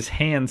and his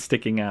hands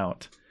sticking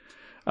out.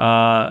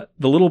 The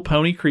little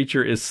pony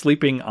creature is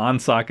sleeping on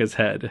Sokka's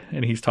head,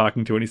 and he's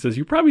talking to it. And he says,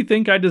 "You probably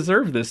think I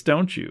deserve this,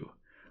 don't you?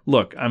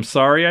 Look, I'm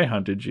sorry I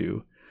hunted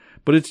you,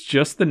 but it's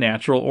just the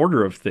natural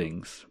order of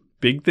things.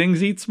 Big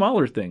things eat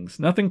smaller things,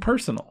 nothing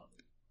personal.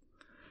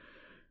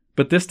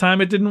 But this time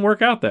it didn't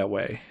work out that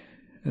way."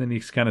 And then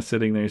he's kind of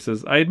sitting there. He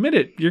says, "I admit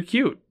it, you're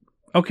cute.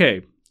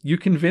 Okay, you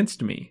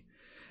convinced me.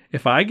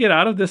 If I get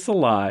out of this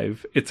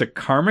alive, it's a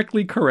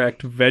karmically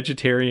correct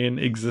vegetarian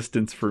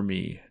existence for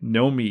me.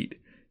 No meat,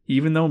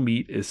 even though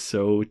meat is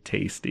so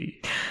tasty."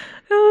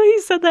 Oh,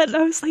 he said that, and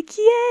I was like,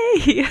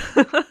 yay!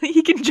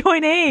 He can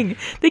join Aang.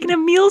 They can have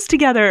meals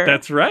together.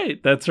 That's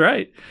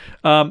right.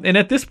 And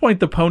at this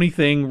point, the pony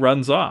thing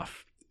runs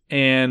off,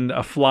 and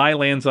a fly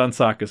lands on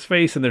Sokka's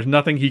face, and there's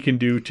nothing he can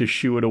do to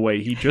shoo it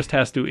away. He just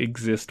has to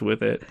exist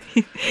with it.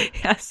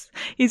 Yes,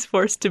 he's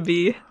forced to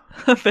be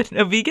a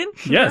vegan?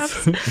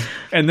 Yes.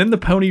 And then the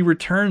pony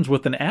returns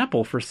with an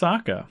apple for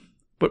Sokka,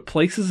 but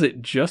places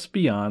it just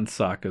beyond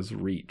Sokka's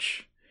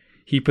reach.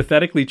 He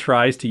pathetically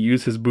tries to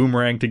use his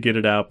boomerang to get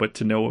it out, but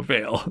to no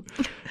avail.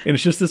 And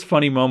it's just this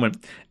funny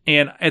moment.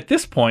 And at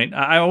this point,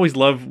 I always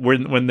love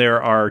when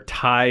there are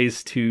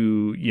ties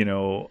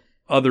to,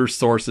 other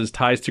sources,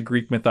 ties to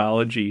Greek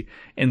mythology.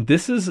 And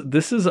this is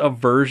a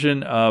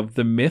version of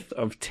the myth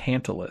of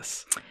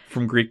Tantalus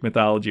from Greek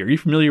mythology. Are you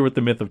familiar with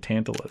the myth of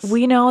Tantalus?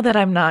 We know that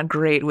I'm not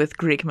great with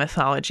Greek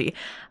mythology.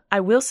 I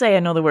will say I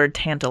know the word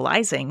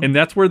tantalizing. And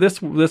that's where this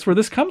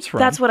comes from.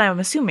 That's what I'm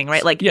assuming,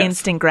 right? Like yes.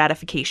 Instant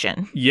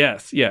gratification.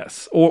 Yes.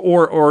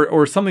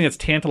 Or something that's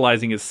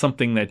tantalizing is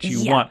something that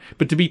you want.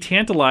 But to be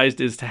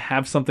tantalized is to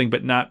have something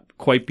but not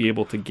quite be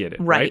able to get it.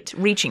 Right.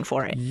 Reaching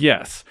for it.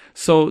 Yes.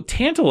 So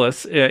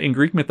Tantalus in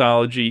Greek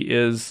mythology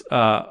is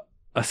a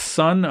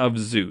son of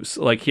Zeus.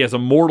 Like he has a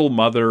mortal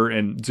mother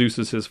and Zeus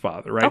is his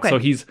father, right? Okay. So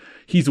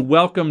he's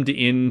welcomed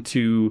in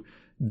to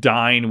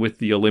dine with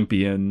the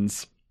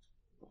Olympians.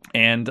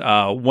 And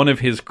one of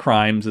his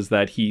crimes is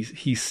that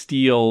he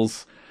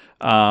steals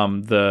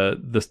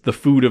the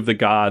food of the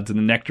gods and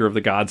the nectar of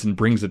the gods and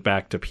brings it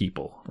back to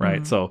people, right?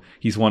 Mm-hmm. So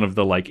he's one of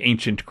the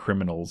ancient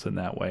criminals in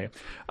that way.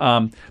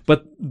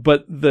 But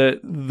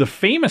the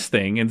famous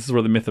thing, and this is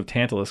where the myth of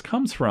Tantalus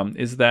comes from,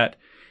 is that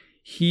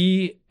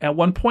he at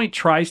one point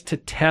tries to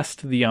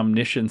test the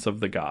omniscience of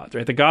the gods,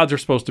 right? The gods are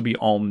supposed to be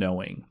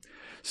all-knowing.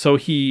 So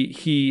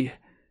he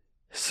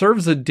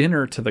serves a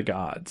dinner to the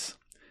gods.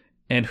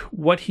 And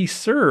what he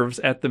serves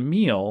at the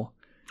meal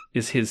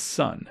is his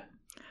son.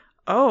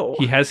 Oh.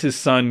 He has his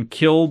son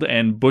killed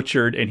and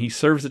butchered, and he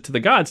serves it to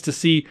the gods to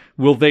see,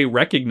 will they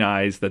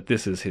recognize that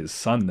this is his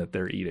son that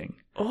they're eating?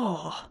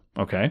 Oh.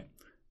 Okay.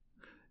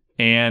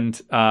 And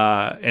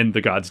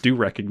the gods do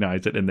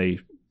recognize it, and they,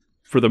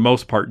 for the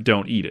most part,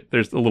 don't eat it.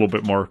 There's a little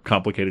bit more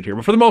complicated here,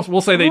 but for the most, we'll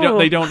say they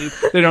don't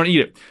eat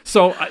it.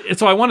 So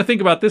I want to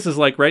think about this as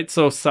right.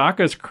 So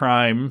Sokka's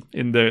crime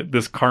in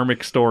this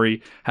karmic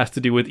story has to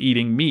do with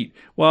eating meat.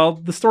 Well,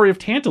 the story of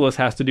Tantalus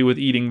has to do with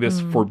eating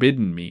this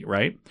forbidden meat,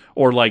 right?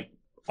 Or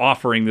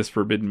offering this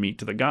forbidden meat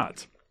to the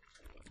gods.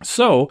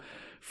 So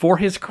for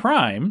his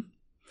crime,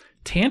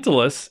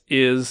 Tantalus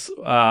is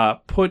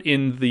put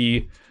in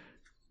the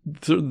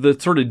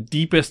sort of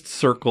deepest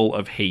circle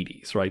of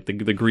Hades, right?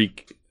 The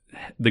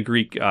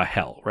Greek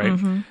hell, right?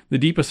 Mm-hmm. The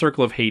deepest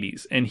circle of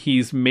Hades. And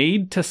he's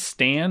made to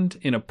stand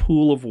in a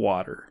pool of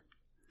water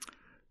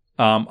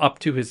up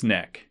to his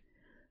neck.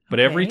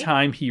 But every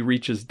time he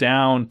reaches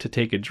down to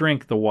take a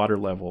drink, the water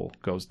level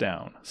goes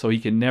down. So he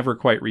can never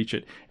quite reach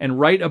it. And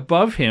right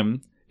above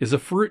him is a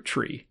fruit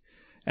tree.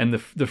 And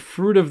the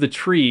fruit of the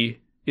tree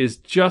is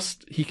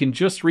he can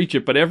just reach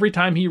it. But every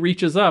time he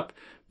reaches up,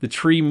 the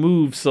tree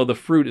moves, so the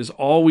fruit is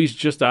always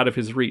just out of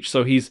his reach.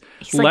 So he's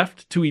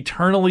left to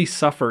eternally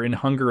suffer in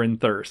hunger and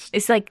thirst.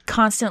 It's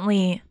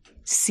constantly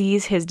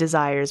sees his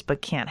desires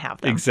but can't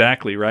have them.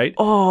 Exactly, right?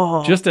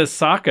 Oh. Just as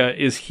Sokka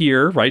is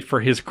here, right,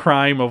 for his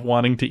crime of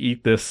wanting to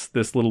eat this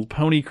little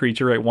pony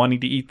creature, right, wanting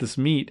to eat this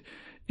meat,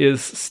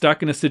 is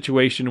stuck in a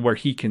situation where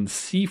he can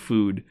see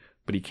food,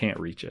 but he can't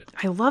reach it.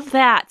 I love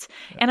that.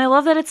 Yeah. And I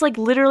love that it's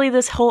literally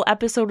this whole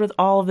episode with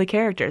all of the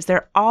characters.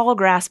 They're all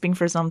grasping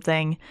for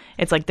something.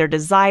 It's their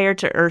desire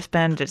to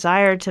earthbend,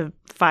 desire to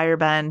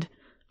firebend,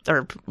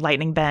 or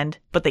lightning bend,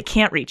 but they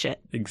can't reach it.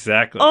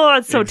 Exactly. Oh,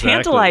 it's so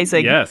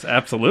tantalizing. Yes,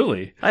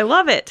 absolutely. I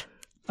love it.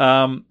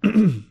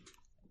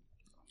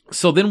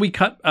 So then we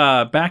cut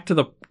back to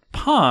the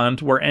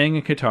pond where Aang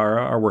and Katara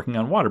are working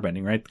on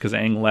waterbending, right? Because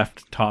Aang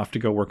left Toph to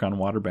go work on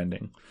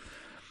waterbending.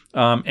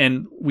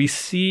 And we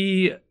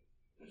see,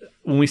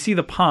 when we see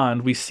the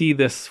pond, we see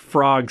this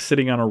frog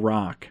sitting on a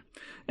rock.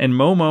 And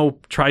Momo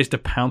tries to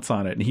pounce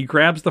on it. And he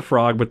grabs the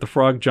frog, but the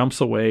frog jumps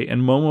away,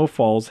 and Momo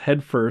falls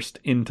headfirst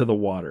into the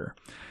water.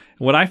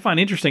 What I find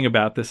interesting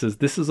about this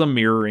is a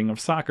mirroring of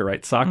Sokka,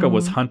 right? Sokka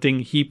was hunting,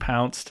 he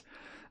pounced,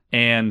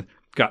 and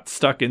got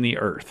stuck in the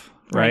earth,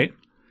 right?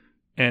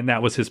 And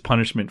that was his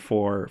punishment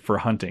for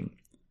hunting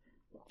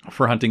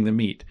the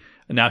meat.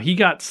 And now he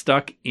got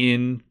stuck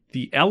in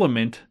the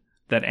element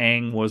that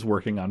Aang was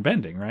working on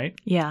bending, right?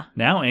 Yeah.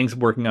 Now Aang's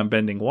working on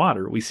bending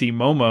water. We see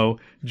Momo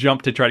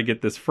jump to try to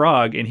get this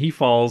frog, and he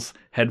falls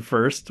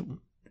headfirst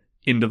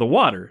into the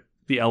water,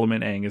 the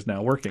element Aang is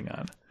now working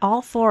on.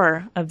 All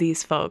 4 of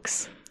these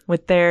folks,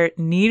 with their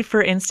need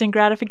for instant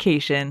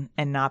gratification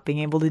and not being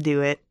able to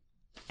do it,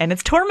 and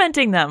it's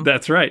tormenting them.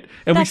 That's right.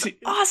 And That's we see,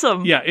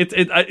 awesome. Yeah,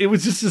 it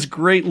was just this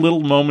great little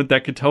moment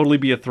that could totally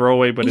be a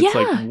throwaway, but it's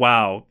like,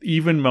 wow,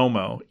 even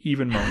Momo.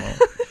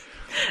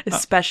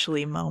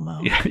 Especially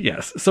Momo.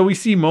 Yes. So we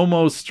see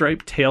Momo's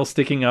striped tail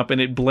sticking up,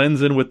 and it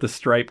blends in with the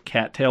striped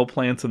cattail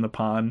plants in the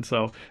pond.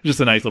 So just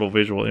a nice little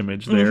visual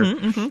image there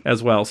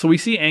as well. So we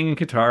see Aang and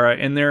Katara,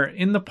 and they're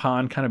in the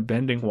pond kind of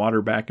bending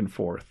water back and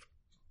forth.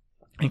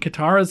 And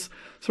Katara's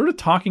sort of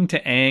talking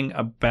to Aang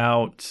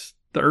about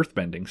the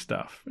earthbending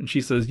stuff. And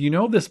she says,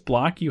 this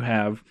block you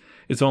have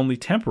is only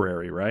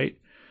temporary, right?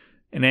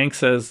 And Aang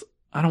says,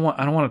 I don't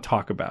want to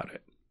talk about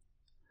it.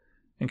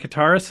 And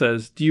Katara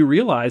says, do you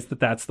realize that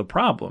that's the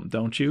problem,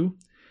 don't you?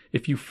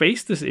 If you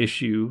face this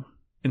issue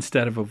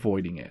instead of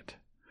avoiding it,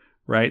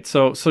 right?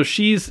 So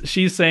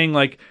she's saying,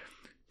 like,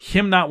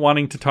 him not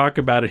wanting to talk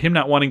about it, him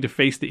not wanting to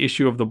face the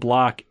issue of the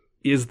block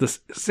is the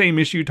same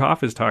issue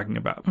Toph is talking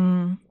about.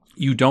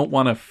 You don't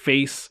want to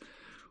face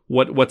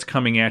what's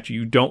coming at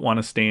you. You don't want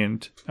to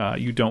stand.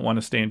 You don't want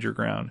to stand your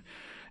ground.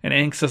 And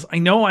Aang says, I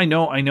know.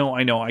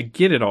 I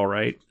get it all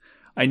right.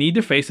 I need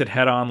to face it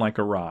head on like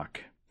a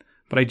rock.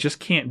 But I just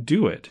can't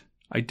do it.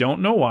 I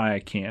don't know why I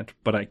can't,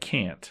 but I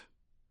can't.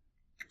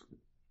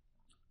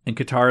 And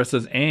Katara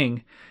says,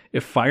 Aang,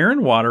 if fire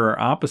and water are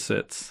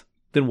opposites,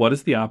 then what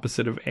is the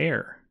opposite of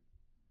air?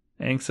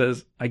 Aang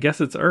says, I guess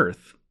it's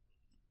earth.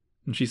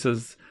 And she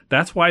says,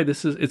 that's why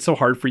it's so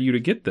hard for you to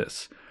get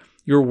this.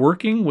 You're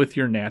working with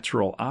your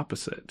natural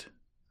opposite.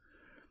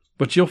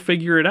 But you'll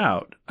figure it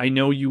out. I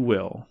know you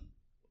will.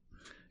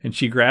 And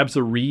she grabs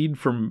a reed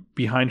from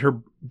behind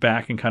her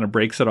back and kind of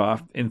breaks it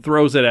off and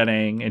throws it at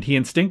Aang, and he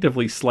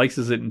instinctively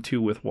slices it in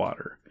 2 with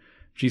water.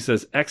 She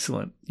says,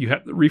 excellent. You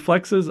have the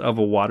reflexes of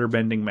a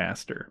waterbending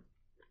master.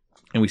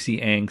 And we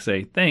see Aang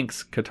say,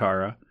 thanks,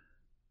 Katara.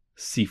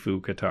 Sifu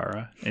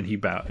Katara. And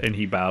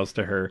he bows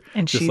to her,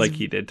 and just like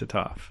he did to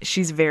Toph.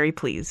 She's very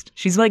pleased.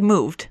 She's like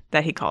moved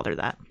that he called her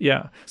that.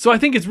 Yeah. So I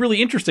think it's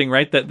really interesting,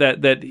 right?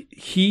 That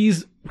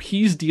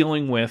he's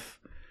dealing with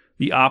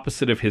the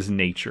opposite of his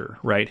nature,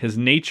 right? His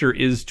nature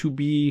is to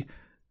be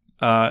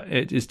an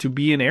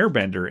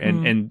airbender,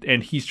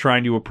 and he's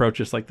trying to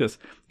approach us like this.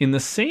 In the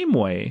same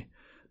way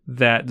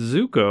that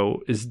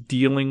Zuko is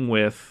dealing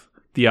with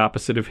the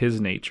opposite of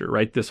his nature,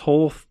 right? This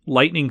whole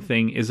lightning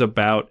thing is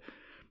about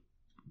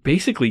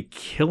basically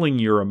killing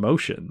your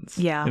emotions.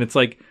 Yeah. And it's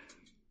like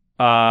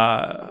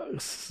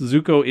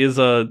Zuko is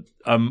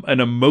an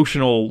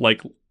emotional,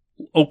 like,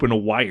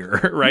 open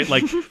wire, right?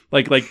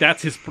 like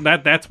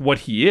that's what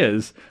he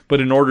is. But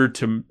in order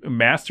to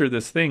master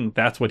this thing,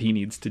 that's what he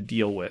needs to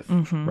deal with,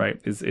 right?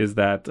 Is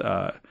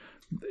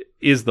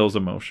those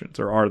emotions,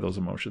 or are those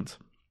emotions?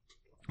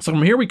 So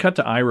from here we cut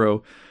to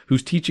Iroh,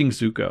 who's teaching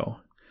Zuko,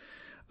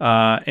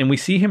 and we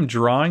see him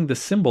drawing the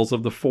symbols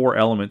of the 4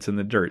 elements in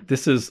the dirt.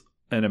 This is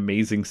an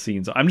amazing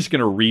scene. So I'm just going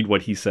to read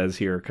what he says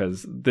here,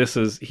 because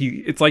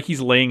it's like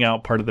he's laying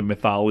out part of the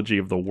mythology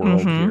of the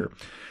world here.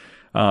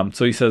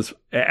 So he says,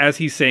 as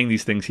he's saying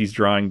these things, he's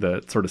drawing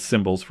the sort of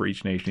symbols for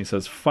each nation. He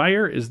says,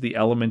 fire is the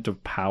element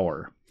of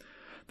power.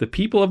 The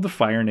people of the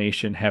Fire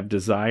Nation have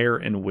desire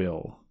and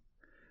will,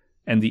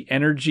 and the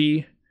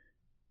energy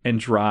and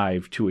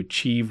drive to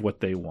achieve what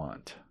they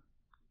want.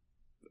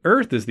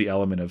 Earth is the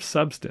element of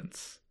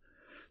substance.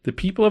 The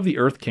people of the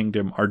Earth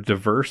Kingdom are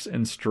diverse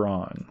and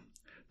strong.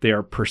 They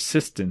are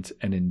persistent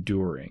and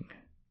enduring.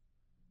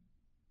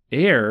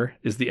 Air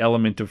is the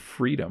element of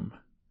freedom.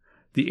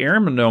 The air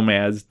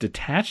nomads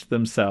detached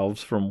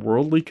themselves from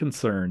worldly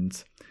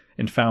concerns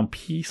and found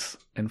peace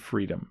and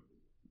freedom.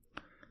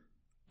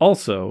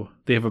 Also,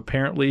 they have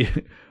apparently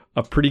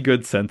a pretty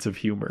good sense of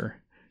humor.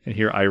 And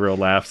here Iroh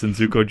laughs, and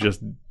Zuko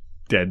just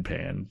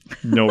deadpan.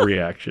 No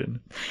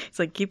reaction. It's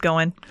like, keep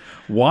going.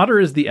 Water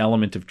is the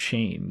element of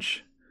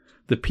change.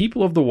 The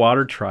people of the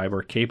Water Tribe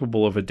are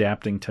capable of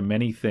adapting to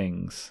many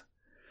things.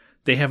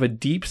 They have a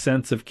deep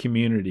sense of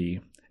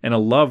community and a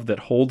love that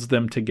holds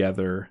them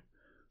together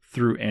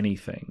through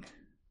anything.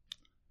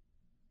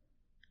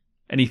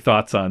 Any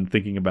thoughts on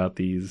thinking about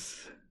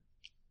these?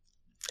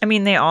 I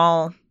mean,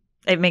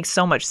 it makes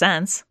so much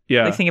sense.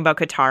 Yeah. Like, think about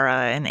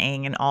Katara and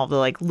Aang and all the,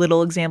 like,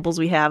 little examples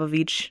we have of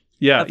each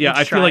Yeah, of yeah. each I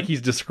feel tribe. like he's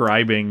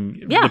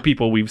describing Yeah. the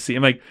people we've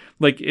seen. Like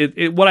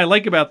what I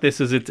like about this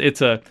is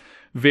it's a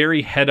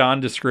very head-on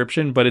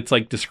description, but it's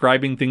like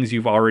describing things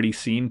you've already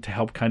seen to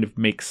help kind of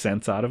make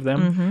sense out of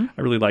them. Mm-hmm.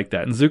 I really like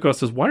that. And Zuko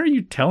says, "Why are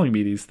you telling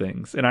me these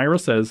things?" And Iroh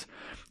says,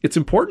 "It's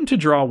important to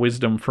draw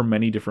wisdom from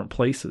many different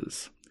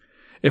places.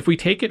 If we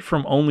take it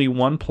from only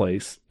one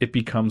place, it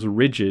becomes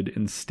rigid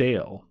and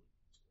stale.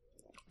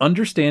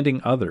 Understanding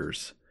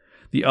others,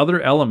 the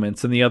other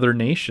elements and the other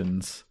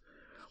nations,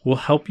 will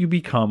help you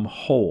become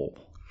whole."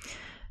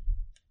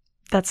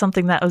 That's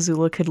something that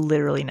Azula could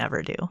literally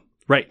never do,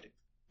 Right.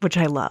 which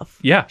I love.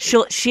 Yeah.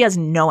 She has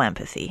no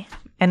empathy.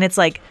 And it's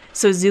like,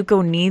 so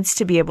Zuko needs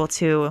to be able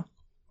to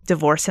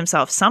divorce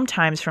himself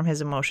sometimes from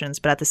his emotions,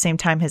 but at the same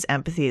time, his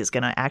empathy is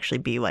going to actually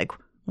be like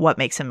what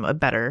makes him a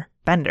better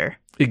bender.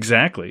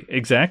 Exactly.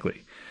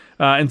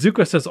 And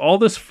Zuko says, all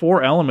this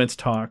four elements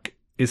talk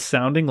is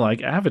sounding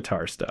like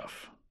Avatar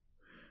stuff.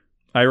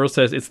 Iroh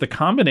says, it's the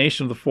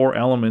combination of the four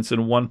elements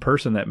in one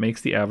person that makes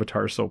the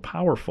Avatar so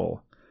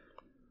powerful.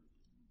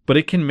 But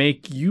it can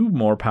make you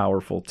more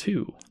powerful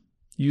too.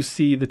 You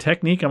see, the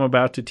technique I'm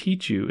about to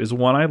teach you is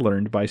one I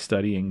learned by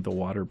studying the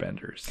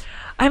waterbenders.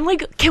 I'm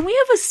like, can we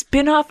have a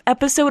spin-off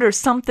episode or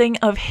something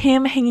of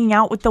him hanging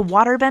out with the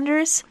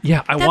waterbenders?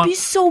 Yeah, That'd be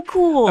so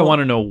cool. I want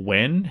to know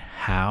when,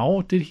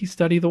 how did he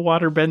study the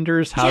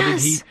waterbenders? How did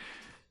he?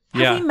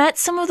 Have we met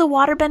some of the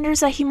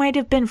waterbenders that he might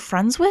have been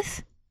friends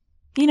with?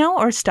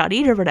 Or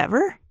studied or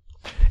whatever?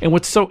 And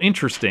what's so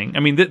interesting,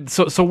 I mean,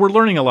 so we're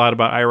learning a lot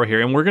about Iroh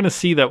here, and we're going to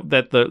see that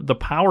the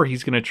power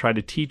he's going to try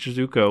to teach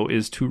Zuko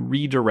is to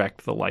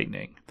redirect the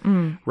lightning,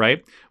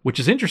 right? Which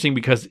is interesting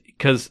because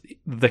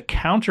the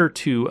counter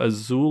to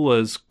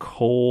Azula's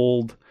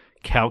cold,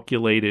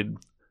 calculated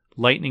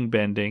lightning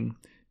bending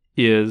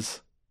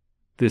is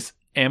this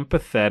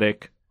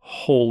empathetic,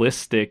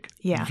 holistic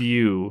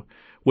view,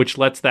 which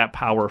lets that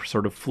power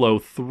sort of flow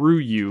through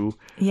you,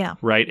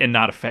 right, and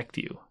not affect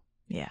you.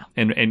 Yeah.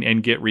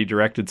 And get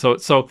redirected.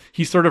 So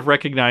he's sort of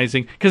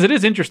recognizing, because it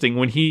is interesting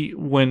when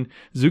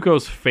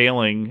Zuko's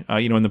failing,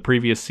 in the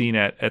previous scene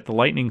at the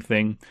lightning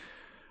thing,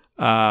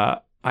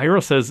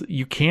 Iroh says,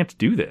 you can't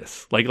do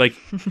this. Like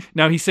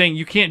now he's saying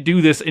you can't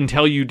do this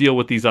until you deal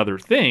with these other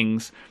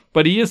things,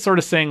 but he is sort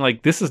of saying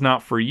like, this is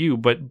not for you,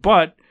 but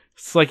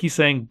it's like he's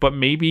saying, but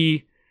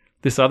maybe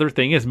this other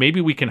thing is, maybe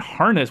we can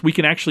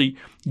actually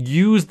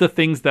use the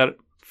things that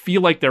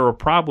feel like they're a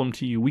problem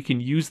to you. We can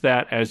use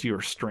that as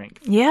your strength.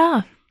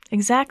 Yeah,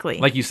 exactly.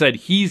 Like you said,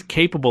 he's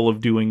capable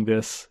of doing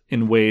this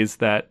in ways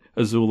that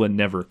Azula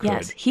never could.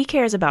 Yes, he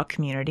cares about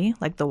community,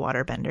 like the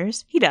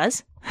waterbenders. He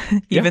does.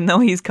 Even though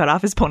he's cut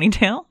off his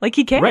ponytail. Like,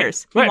 he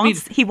cares. Right.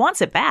 He wants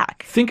it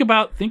back. Think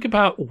about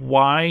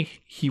why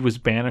he was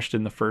banished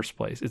in the first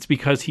place. It's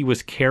because he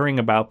was caring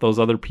about those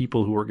other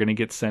people who were going to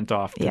get sent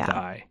off to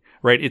die.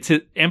 Right,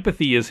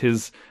 empathy is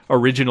his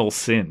original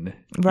sin,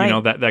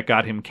 right. That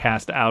got him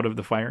cast out of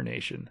the Fire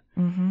Nation.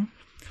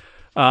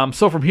 Mm-hmm.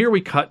 So from here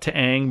we cut to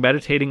Aang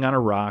meditating on a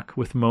rock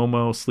with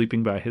Momo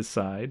sleeping by his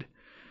side,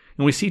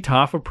 and we see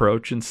Toph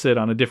approach and sit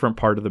on a different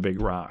part of the big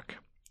rock.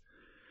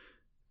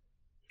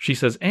 She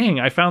says,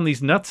 "Aang, I found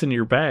these nuts in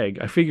your bag.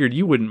 I figured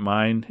you wouldn't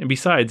mind, and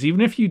besides,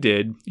 even if you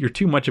did, you're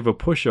too much of a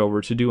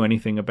pushover to do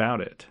anything about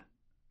it."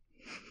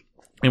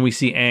 And we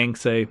see Aang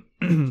say,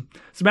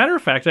 "As a matter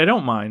of fact, I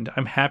don't mind.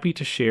 I'm happy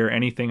to share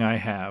anything I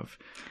have."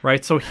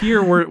 Right? So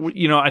here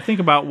I think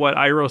about what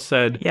Iroh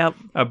said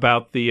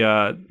about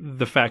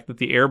the fact that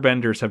the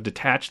airbenders have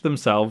detached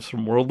themselves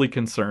from worldly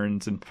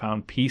concerns and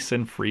found peace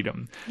and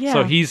freedom. Yeah.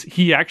 So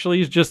he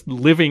actually is just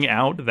living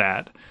out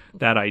that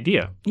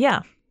idea.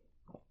 Yeah.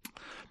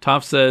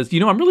 Toph says,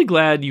 "I'm really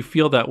glad you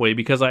feel that way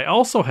because I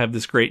also have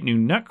this great new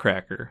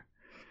nutcracker."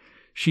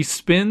 She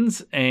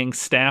spins Aang's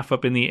staff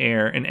up in the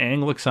air, and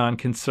Aang looks on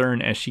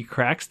concerned as she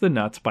cracks the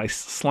nuts by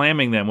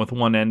slamming them with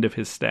one end of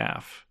his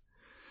staff.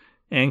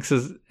 Aang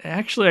says,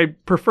 "Actually,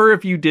 I'd prefer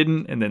if you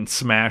didn't," and then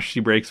smash,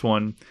 she breaks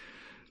one.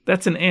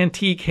 "That's an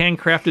antique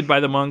handcrafted by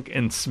the monk,"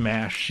 and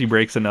smash, she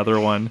breaks another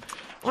one.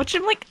 Which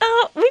I'm like,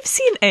 we've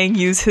seen Aang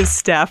use his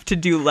staff to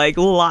do like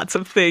lots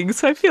of things,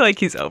 so I feel like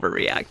he's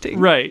overreacting.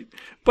 Right.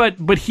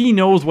 But he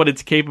knows what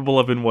it's capable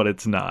of and what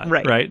it's not.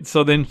 Right.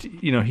 So then,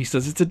 he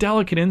says, "It's a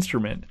delicate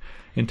instrument."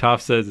 And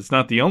Toph says, "It's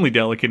not the only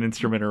delicate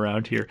instrument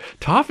around here."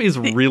 Toph is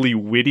really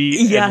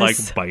witty and like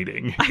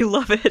biting. I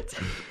love it.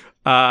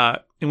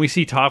 And we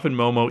see Toph and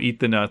Momo eat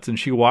the nuts, and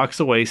she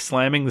walks away,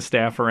 slamming the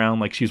staff around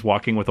like she's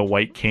walking with a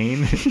white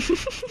cane.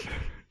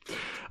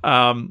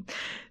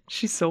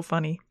 She's so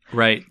funny.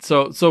 Right.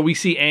 So we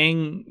see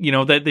Aang,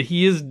 that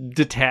he is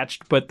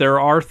detached, but there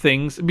are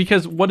things,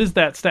 because what is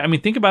that staff? I mean,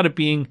 think about it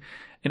being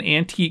an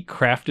antique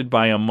crafted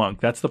by a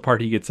monk. That's the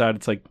part he gets out.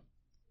 It's like,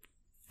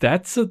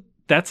 that's a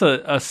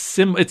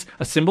symbol. It's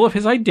a symbol of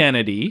his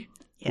identity,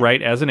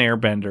 right, as an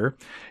airbender.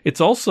 It's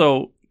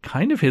also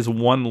kind of his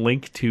one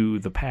link to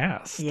the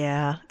past.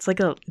 Yeah, it's like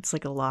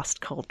a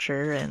lost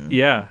culture and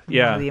yeah,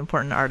 really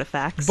important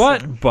artifacts.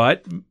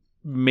 But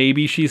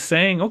maybe she's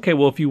saying, okay,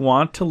 well, if you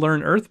want to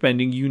learn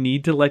earthbending, you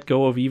need to let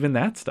go of even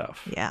that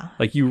stuff. Yeah.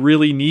 Like, you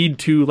really need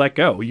to let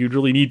go. You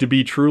really need to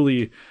be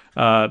truly,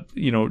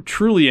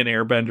 truly an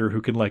airbender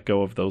who can let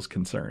go of those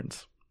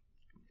concerns.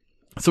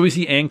 So we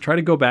see Aang try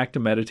to go back to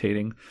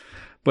meditating,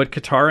 but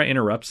Katara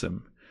interrupts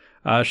him.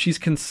 She's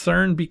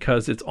concerned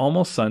because it's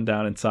almost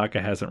sundown and Sokka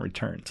hasn't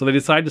returned. So they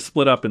decide to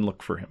split up and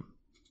look for him.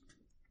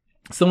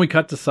 So then we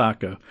cut to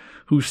Sokka,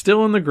 who's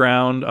still in the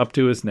ground up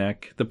to his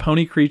neck. The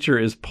pony creature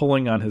is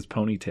pulling on his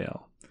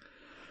ponytail.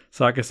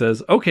 Sokka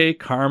says, okay,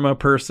 karma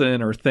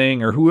person or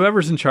thing or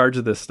whoever's in charge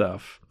of this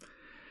stuff.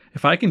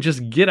 If I can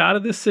just get out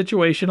of this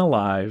situation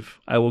alive,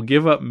 I will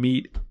give up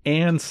meat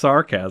and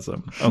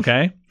sarcasm,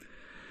 okay?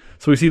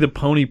 So we see the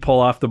pony pull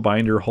off the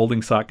binder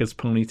holding Sokka's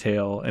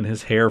ponytail and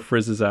his hair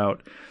frizzes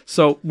out.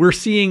 So we're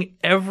seeing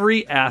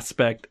every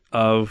aspect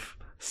of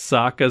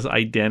Sokka's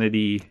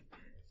identity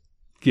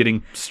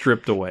getting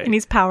stripped away. And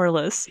he's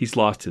powerless. He's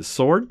lost his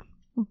sword.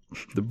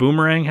 The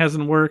boomerang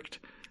hasn't worked.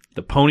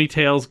 The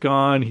ponytail's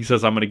gone. He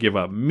says, I'm going to give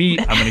up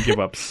meat. I'm going to give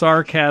up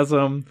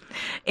sarcasm.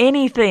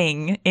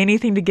 Anything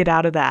to get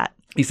out of that.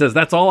 He says,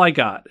 that's all I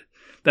got.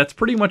 That's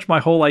pretty much my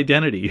whole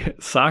identity.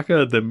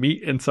 Sokka, the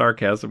meat and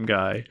sarcasm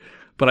guy.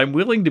 But I'm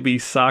willing to be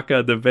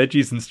Sokka, the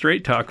veggies and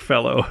straight talk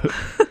fellow.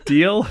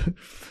 Deal?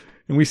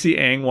 And we see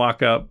Aang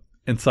walk up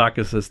and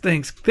Sokka says,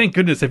 thank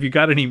goodness, have you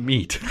got any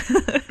meat?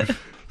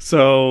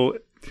 So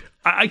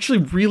I actually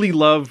really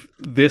love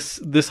this.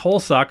 This whole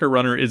Sokka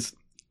runner is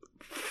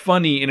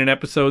funny in an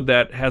episode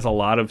that has a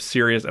lot of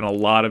serious and a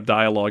lot of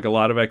dialogue, a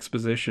lot of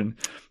exposition.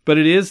 But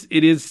it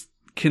is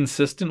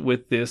consistent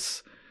with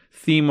this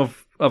theme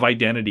of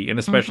identity, and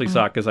especially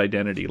Sokka's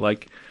identity.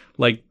 Like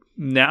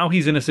now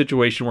he's in a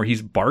situation where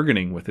he's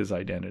bargaining with his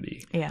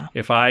identity. Yeah.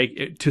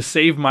 To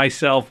save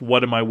myself,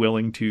 what am I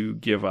willing to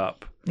give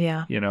up?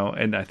 Yeah.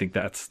 And I think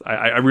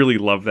I really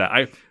love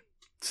that.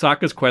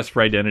 Sokka's quest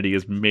for identity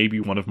is maybe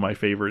one of my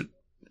favorite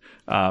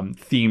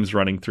themes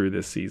running through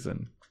this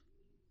season.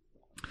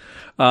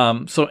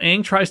 So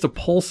Aang tries to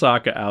pull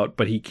Sokka out,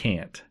 but he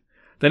can't.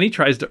 Then he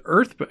tries to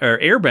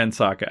airbend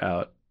Sokka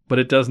out, but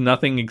it does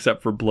nothing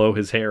except for blow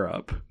his hair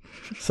up.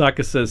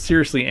 Sokka says,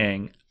 seriously,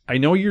 Aang, I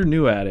know you're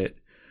new at it,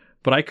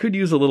 but I could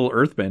use a little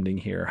earthbending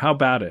here. How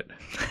about it?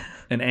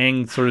 And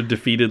Aang sort of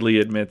defeatedly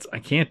admits, I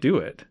can't do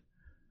it.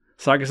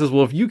 Sokka says,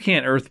 well, if you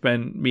can't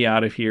earthbend me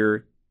out of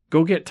here,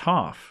 go get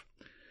Toph.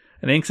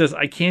 And Aang says,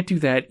 I can't do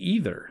that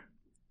either.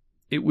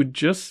 It would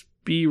just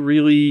be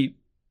really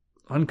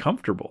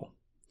uncomfortable.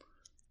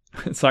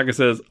 And Sokka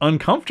says,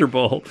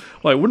 uncomfortable?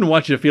 Well, I wouldn't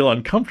want you to feel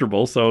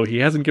uncomfortable, so he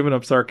hasn't given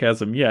up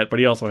sarcasm yet, but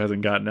he also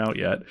hasn't gotten out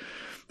yet.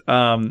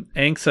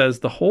 Aang says,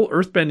 the whole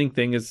earthbending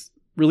thing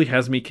really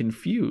has me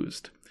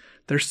confused.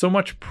 There's so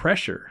much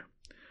pressure.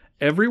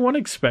 Everyone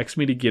expects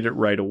me to get it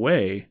right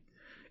away.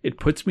 It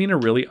puts me in a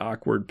really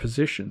awkward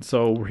position.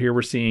 So here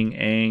we're seeing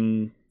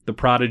Aang, the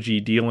prodigy,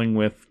 dealing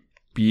with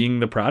being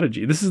the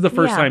prodigy. This is the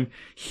first time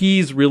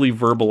he's really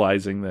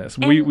verbalizing this.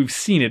 We've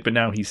seen it, but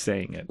now he's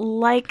saying it.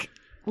 Like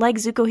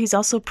Zuko, he's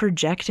also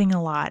projecting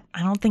a lot.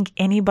 I don't think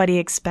anybody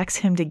expects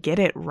him to get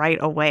it right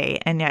away,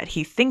 and yet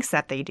he thinks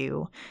that they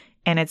do.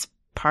 And it's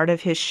part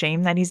of his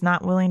shame that he's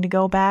not willing to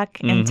go back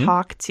and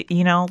talk to,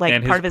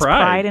 and part of his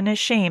pride and his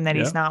shame that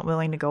he's not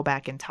willing to go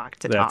back and talk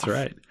to Toph. That's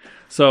right.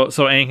 So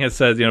Aang has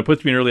says,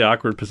 puts me in a really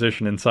awkward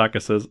position, and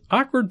Sokka says,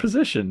 awkward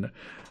position?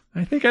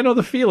 I think I know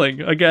the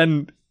feeling.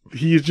 Again,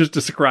 he's just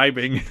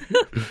describing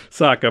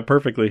Sokka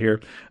perfectly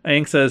here.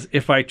 Aang says,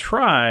 if I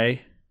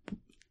try,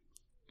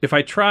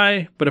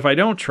 but if I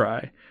don't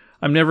try,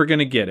 I'm never going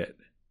to get it.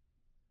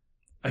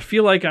 I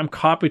feel like I'm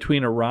caught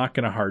between a rock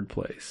and a hard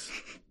place.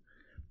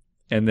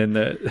 And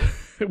then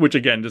which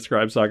again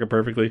describes Sokka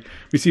perfectly.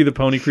 We see the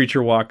pony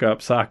creature walk up.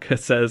 Sokka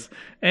says,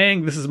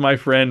 Aang, this is my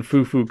friend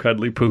Fufu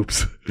Cuddly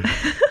Poops.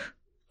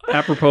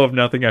 Apropos of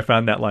nothing, I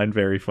found that line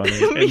very funny.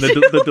 And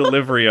the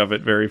delivery of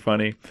it very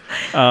funny.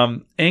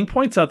 Aang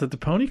points out that the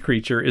pony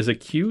creature is a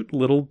cute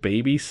little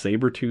baby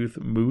saber-tooth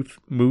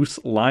moose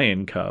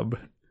lion cub.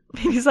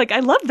 He's like,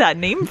 I love that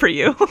name for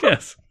you.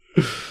 Yes.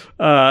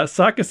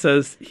 Sokka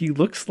says he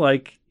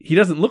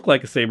doesn't look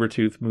like a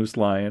saber-tooth moose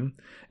lion.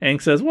 Aang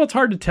says, well, it's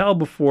hard to tell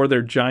before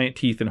their giant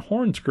teeth and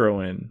horns grow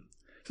in.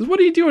 He says, what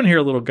are you doing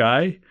here, little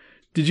guy?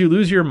 Did you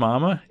lose your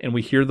mama? And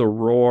we hear the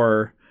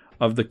roar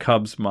of the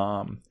cub's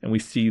mom. And we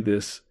see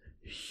this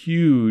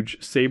huge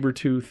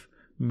saber-tooth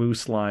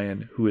moose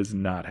lion who is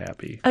not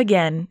happy.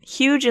 Again,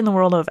 huge in the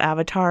world of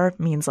Avatar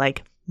means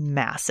like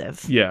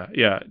massive. Yeah.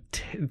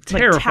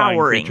 Terrifying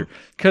towering creature.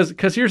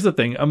 Because here's the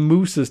thing. A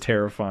moose is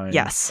terrifying.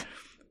 Yes.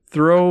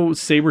 Throw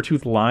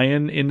saber-tooth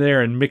lion in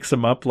there and mix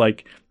them up.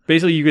 Like,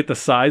 basically, you get the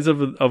size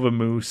of a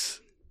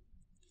moose,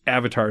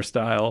 Avatar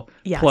style,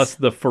 plus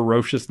the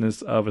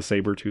ferociousness of a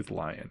saber-tooth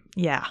lion.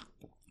 Yeah.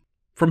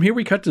 From here,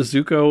 we cut to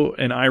Zuko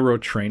and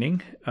Iroh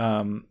training,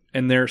 and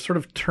they're sort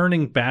of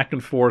turning back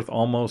and forth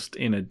almost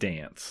in a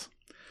dance.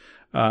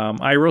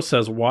 Iroh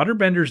says,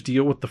 waterbenders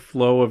deal with the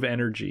flow of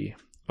energy.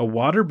 A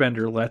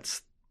waterbender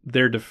lets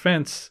their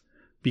defense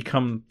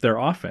become their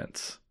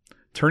offense,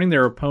 turning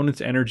their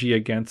opponent's energy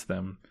against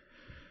them.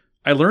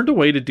 I learned a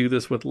way to do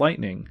this with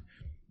lightning.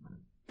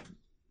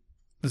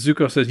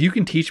 Zuko says, you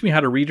can teach me how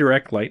to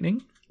redirect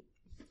lightning?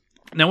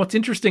 Now, what's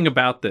interesting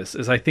about this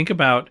is I think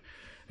about,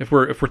 if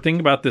we're thinking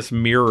about this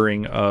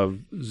mirroring of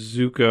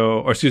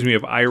Zuko, or excuse me,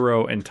 of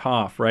Iroh and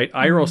Toph, right?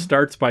 Iroh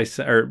starts by,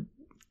 or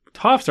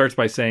Toph starts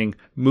by saying,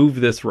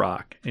 move this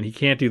rock. And he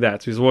can't do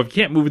that. So he says, well, if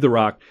you can't move the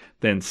rock,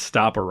 then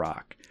stop a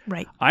rock.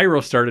 Right.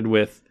 Iroh started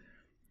with,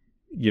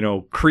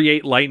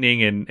 create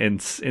lightning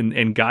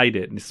and guide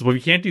it. And he says, well,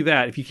 if you can't do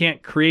that, if you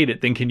can't create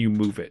it, then can you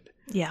move it?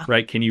 Yeah.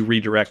 Right? Can you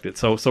redirect it?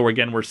 So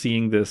again, we're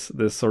seeing this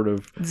sort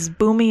of... This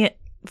Boomy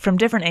from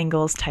different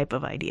angles type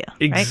of idea.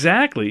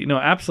 Exactly. Right? No,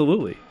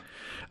 absolutely.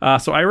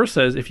 So Iroh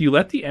says, if you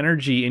let the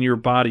energy in your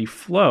body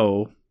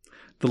flow,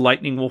 the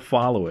lightning will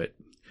follow it.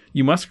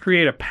 You must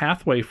create a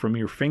pathway from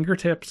your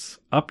fingertips,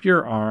 up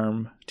your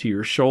arm, to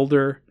your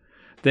shoulder,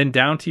 then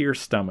down to your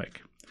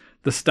stomach.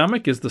 The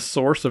stomach is the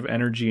source of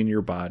energy in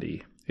your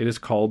body. It is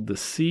called the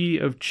Sea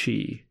of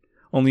Chi.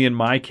 Only in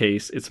my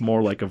case, it's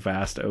more like a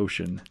vast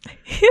ocean.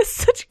 He has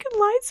such good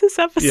lines this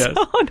episode.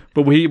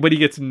 Yes. But he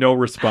gets no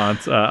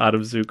response out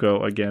of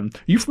Zuko again. Are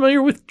you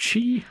familiar with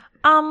Chi?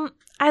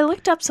 I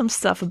looked up some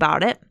stuff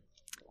about it.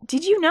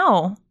 Did you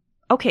know?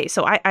 Okay,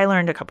 so I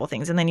learned a couple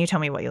things, and then you tell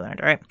me what you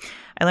learned, all right?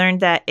 I learned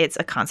that it's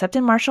a concept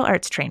in martial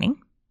arts training.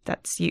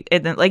 That's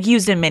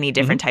used in many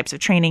different types of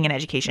training and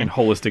education. And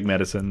holistic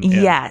medicine.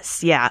 Yeah.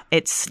 Yes, yeah.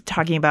 It's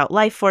talking about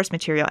life force,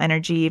 material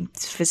energy,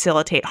 to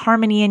facilitate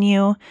harmony in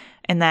you,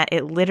 and that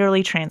it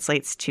literally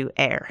translates to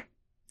air.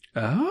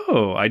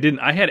 Oh,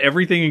 I had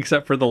everything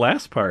except for the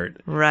last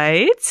part.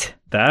 Right?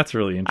 That's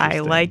really interesting.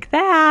 I like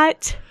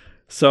that.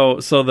 So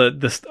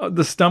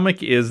the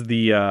stomach is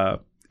the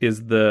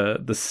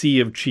Sea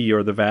of Chi,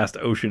 or the vast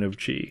ocean of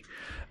Chi.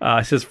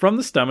 It says, from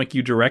the stomach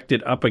you direct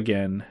it up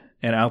again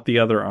and out the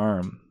other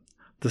arm.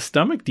 The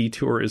stomach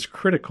detour is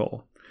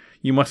critical.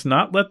 You must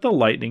not let the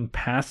lightning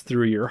pass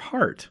through your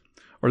heart,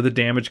 or the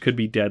damage could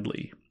be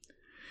deadly.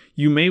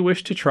 You may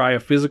wish to try a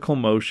physical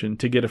motion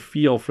to get a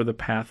feel for the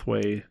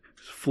pathway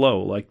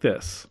flow, like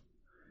this.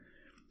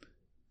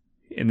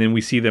 And then we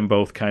see them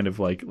both kind of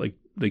like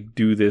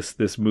do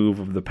this move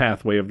of the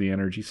pathway of the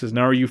energy. It says,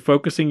 now are you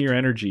focusing your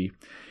energy?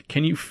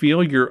 Can you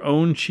feel your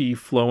own chi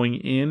flowing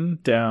in,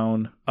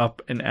 down,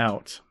 up, and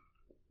out?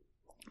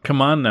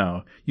 Come on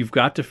now. You've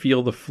got to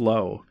feel the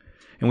flow.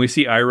 And we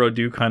see Iroh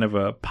do kind of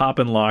a pop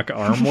and lock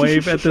arm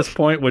wave at this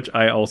point, which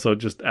I also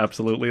just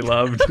absolutely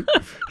loved.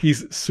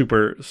 He's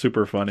super,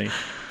 super funny.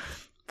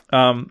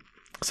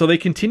 So they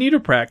continue to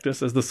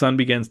practice as the sun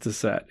begins to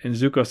set. And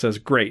Zuko says,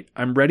 great,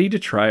 I'm ready to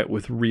try it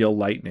with real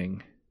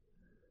lightning.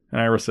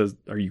 And Iroh says,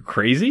 are you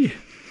crazy?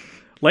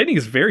 Lightning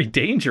is very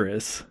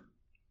dangerous.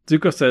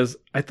 Zuko says,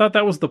 I thought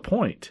that was the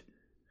point.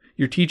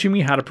 You're teaching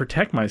me how to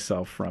protect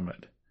myself from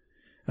it.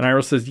 And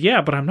Iroh says,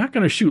 yeah, but I'm not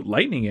going to shoot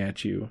lightning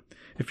at you.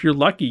 If you're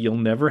lucky, you'll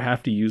never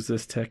have to use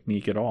this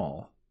technique at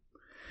all.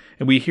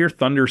 And we hear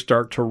thunder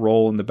start to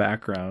roll in the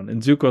background.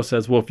 And Zuko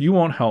says, well, if you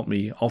won't help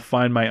me, I'll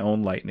find my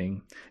own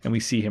lightning. And we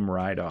see him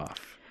ride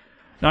off.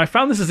 Now, I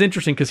found this is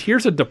interesting because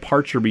here's a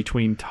departure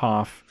between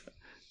Toph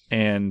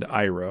and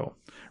Iroh.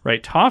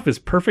 Right? Toph is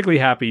perfectly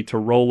happy to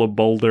roll a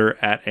boulder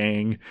at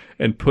Aang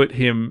and put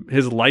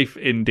his life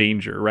in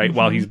danger, right?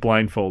 While he's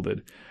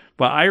blindfolded.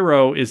 But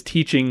Iroh is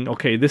teaching,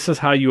 okay, this is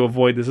how you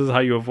avoid this. This is how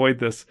you avoid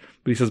this.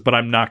 But he says, but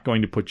I'm not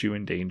going to put you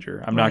in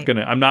danger. I'm not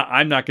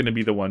going to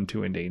be the one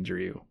to endanger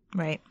you.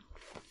 Right.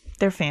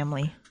 They're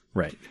family.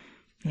 Right.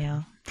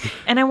 Yeah.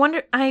 And I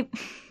wonder,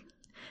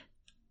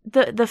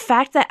 the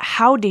fact that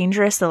how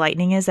dangerous the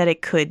lightning is, that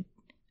it could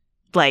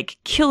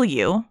kill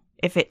you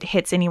if it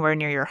hits anywhere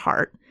near your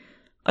heart.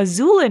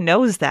 Azula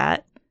knows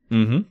that.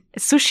 Mm-hmm.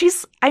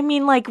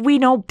 So we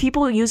know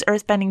people use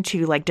earthbending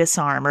to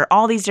disarm, or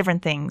all these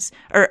different things,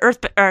 or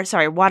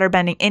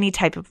waterbending, any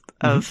type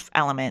of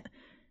element.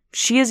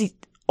 She is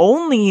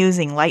only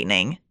using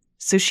lightning,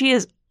 so she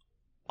is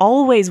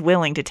always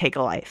willing to take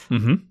a life.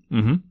 Mm-hmm.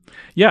 Mm-hmm.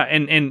 Yeah,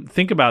 and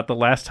think about the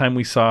last time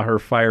we saw her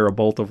fire a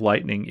bolt of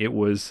lightning, it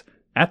was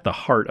at the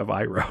heart of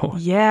Iroh.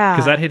 Yeah.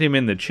 Because that hit him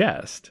in the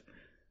chest.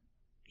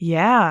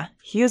 Yeah,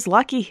 he was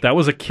lucky. That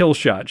was a kill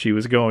shot she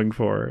was going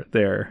for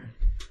there.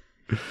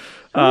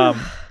 So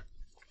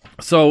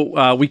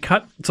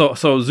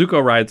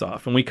Zuko rides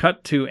off, and we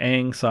cut to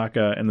Aang,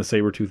 Sokka, and the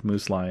saber-toothed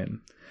moose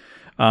lion.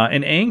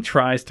 And Aang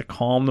tries to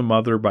calm the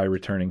mother by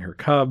returning her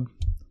cub,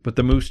 but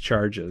the moose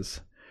charges,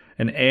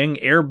 and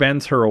Aang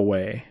airbends her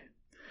away.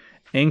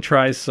 Aang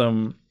tries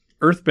some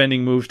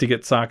earthbending moves to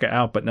get Sokka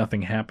out, but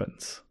nothing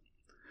happens.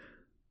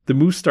 The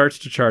moose starts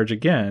to charge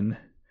again,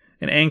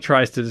 and Aang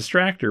tries to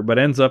distract her, but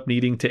ends up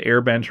needing to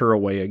airbend her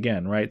away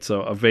again, right?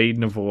 So evade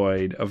and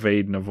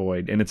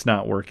avoid, and it's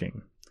not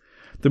working.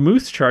 The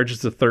moose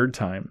charges the third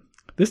time.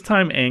 This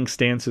time Aang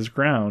stands his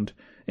ground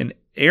and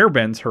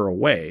airbends her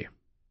away.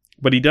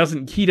 But he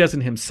doesn't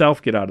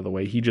himself get out of the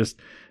way. He just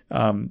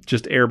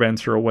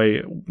airbends her away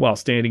while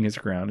standing his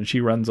ground, and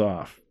she runs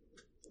off.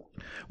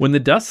 When the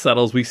dust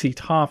settles, we see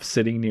Toph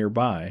sitting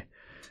nearby,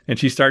 and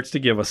she starts to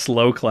give a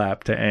slow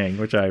clap to Aang,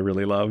 which I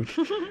really loved.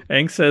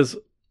 Aang says,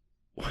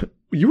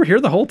 you were here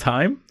the whole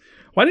time?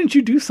 Why didn't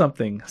you do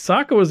something?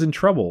 Sokka was in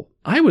trouble.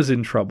 I was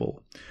in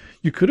trouble.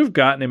 You could have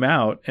gotten him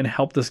out and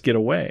helped us get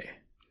away.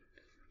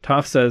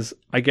 Toph says,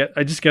 I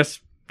just guess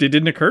it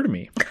didn't occur to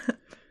me.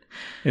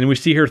 And we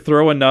see her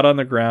throw a nut on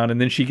the ground, and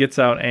then she gets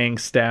out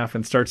Aang's staff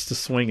and starts to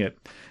swing it.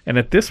 And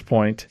at this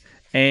point,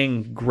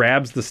 Aang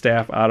grabs the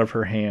staff out of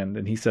her hand,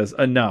 and he says,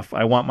 enough,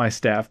 I want my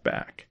staff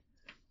back.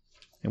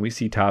 And we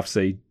see Toph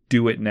say,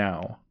 do it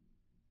now.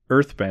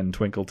 Earthbend,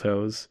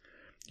 Twinkletoes.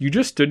 You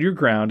just stood your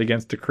ground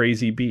against a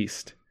crazy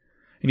beast.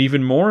 And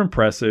even more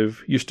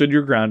impressive, you stood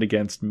your ground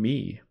against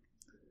me.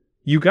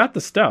 You got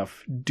the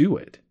stuff. Do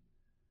it.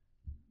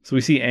 So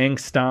we see Aang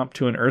stomp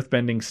to an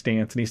earthbending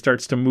stance, and he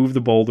starts to move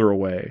the boulder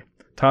away.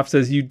 Toph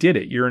says, you did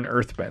it. You're an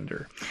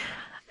earthbender.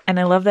 And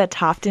I love that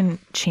Toph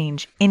didn't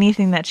change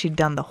anything that she'd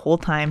done the whole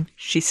time.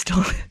 She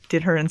still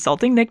did her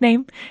insulting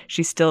nickname.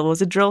 She still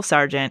was a drill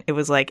sergeant. It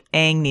was like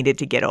Aang needed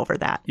to get over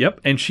that.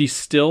 Yep. And she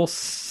still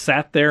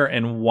sat there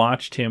and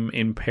watched him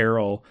in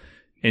peril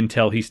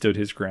until he stood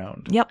his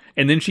ground. Yep.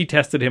 And then she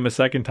tested him a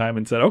second time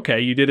and said,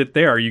 okay, you did it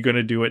there. Are you going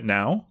to do it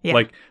now?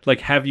 Yeah.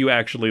 Like, have you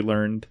actually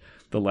learned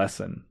the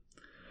lesson?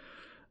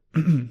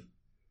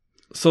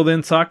 So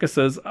then Sokka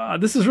says,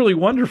 this is really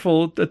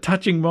wonderful, a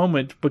touching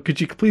moment, but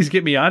could you please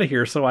get me out of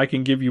here so I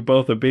can give you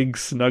both a big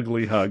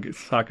snuggly hug?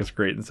 Sokka's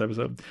great in this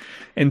episode.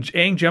 And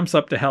Aang jumps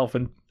up to help,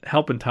 and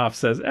Toph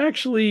says,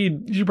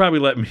 actually, you should probably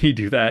let me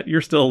do that.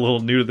 You're still a little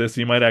new to this.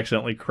 You might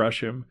accidentally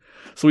crush him.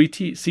 So we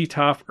see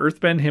Toph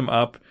earthbend him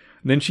up,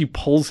 and then she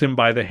pulls him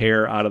by the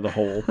hair out of the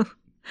hole.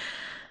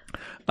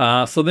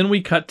 So then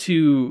we cut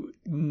to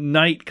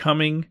night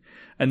coming,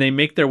 and they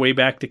make their way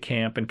back to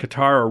camp, and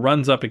Katara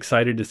runs up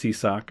excited to see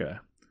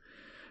Sokka.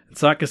 And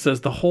Sokka says,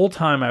 the whole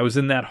time I was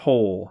in that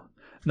hole,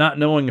 not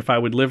knowing if I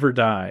would live or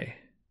die,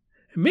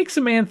 it makes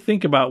a man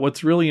think about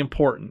what's really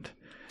important.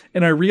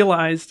 And I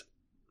realized,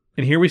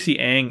 and here we see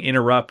Aang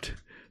interrupt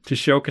to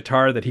show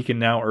Katara that he can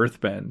now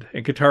earthbend.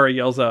 And Katara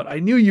yells out, I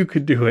knew you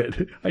could do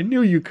it. I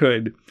knew you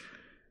could.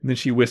 And then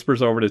she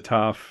whispers over to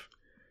Toph,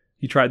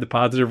 you tried the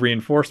positive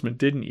reinforcement,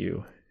 didn't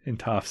you? And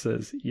Toph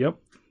says, yep,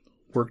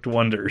 worked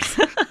wonders.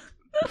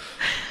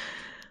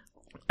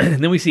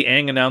 And then we see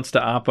Aang announce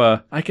to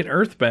Appa, I can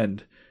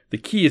earthbend. The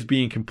key is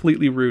being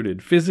completely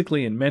rooted,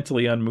 physically and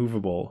mentally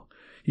unmovable.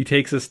 He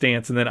takes a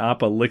stance, and then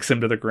Appa licks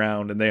him to the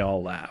ground, and they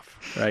all laugh,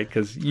 right?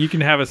 Because you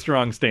can have a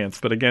strong stance,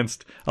 but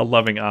against a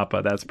loving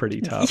Appa, that's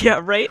pretty tough.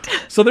 Yeah, right?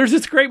 So there's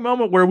this great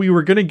moment where we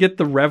were going to get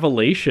the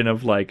revelation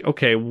of like,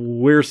 okay,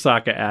 where's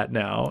Sokka at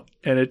now?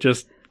 And it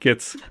just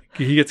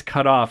he gets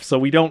cut off, so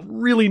we don't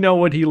really know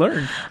what he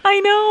learned. I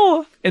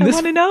know. And I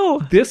want to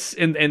know. This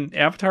and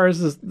Avatar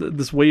is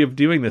this way of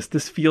doing this.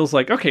 This feels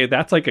like, okay,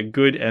 that's like a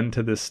good end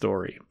to this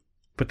story.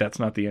 But that's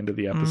not the end of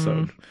the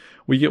episode.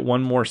 We get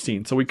one more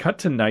scene. So we cut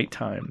to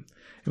nighttime,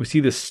 and we see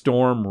this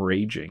storm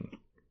raging.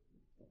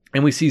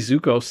 And we see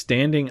Zuko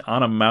standing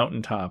on a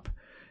mountaintop,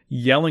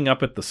 yelling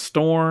up at the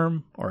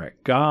storm, or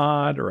at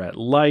God, or at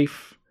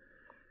life.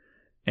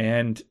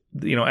 And,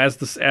 you know, as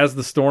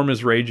the storm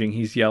is raging,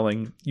 he's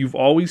yelling, you've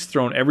always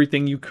thrown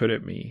everything you could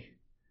at me.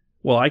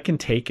 Well, I can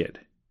take it.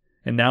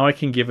 And now I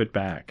can give it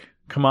back.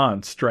 Come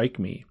on, strike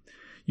me.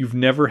 You've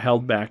never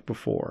held back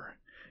before.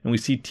 And we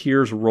see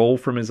tears roll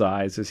from his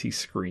eyes as he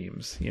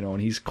screams, you know,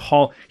 and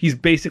he's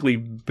basically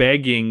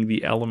begging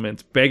the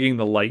elements, begging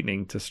the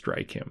lightning to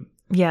strike him.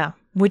 Yeah,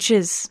 which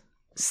is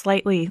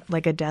slightly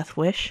like a death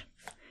wish.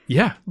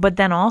 Yeah. But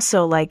then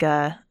also like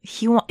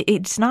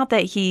it's not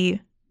that he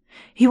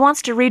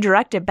wants to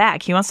redirect it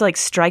back. He wants to like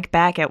strike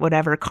back at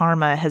whatever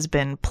karma has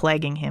been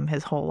plaguing him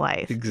his whole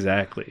life.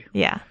 Exactly.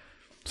 Yeah.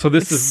 So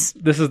this is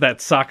that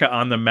Sokka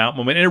on the mount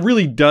moment, and it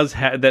really does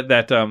have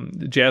that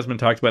Jasmine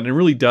talked about, and it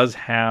really does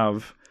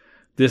have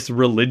this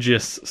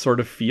religious sort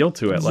of feel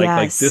to it.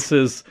 Like this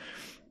is,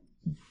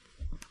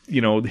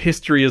 you know,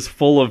 history is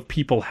full of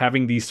people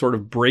having these sort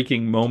of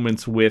breaking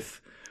moments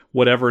with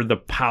whatever the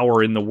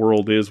power in the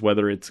world is,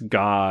 whether it's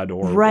God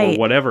or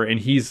whatever, and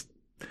he's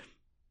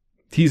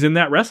in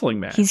that wrestling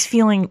match. He's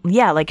feeling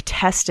like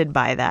tested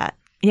by that.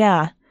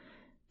 Yeah.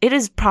 It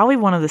is probably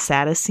one of the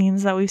saddest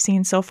scenes that we've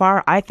seen so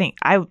far. I think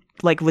I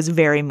was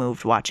very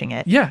moved watching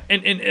it. Yeah,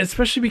 and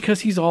especially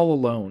because he's all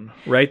alone,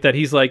 right? That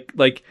he's like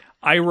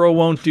Iroh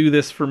won't do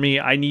this for me.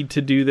 I need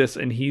to do this,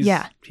 and he's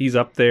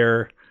up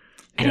there.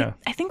 And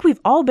I think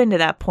we've all been to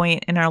that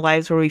point in our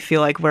lives where we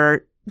feel like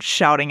we're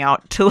shouting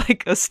out to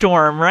like a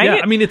storm, right? Yeah,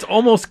 I mean, it's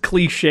almost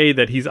cliche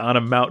that he's on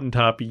a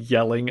mountaintop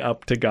yelling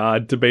up to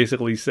God to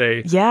basically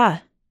say, "Yeah,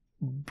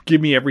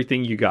 give me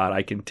everything you got.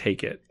 I can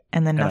take it."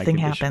 And then nothing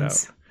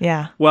happens.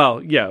 Yeah.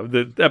 Well, yeah,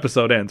 the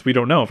episode ends. We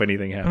don't know if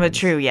anything happens. But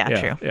true,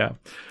 true. Yeah.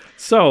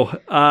 So,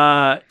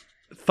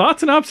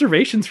 thoughts and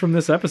observations from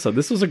this episode.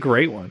 This was a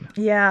great one.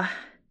 Yeah.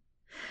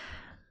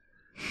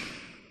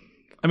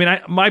 I mean,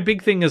 my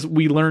big thing is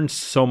we learned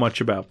so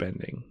much about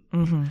bending.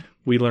 Mm-hmm.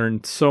 We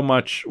learned so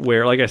much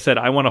where, like I said,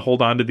 I want to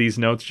hold on to these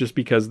notes just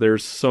because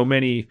there's so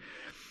many.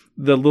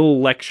 The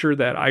little lecture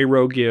that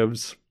Iroh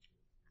gives,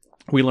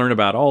 we learn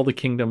about all the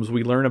kingdoms.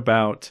 We learn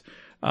about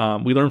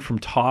We learn from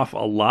Toph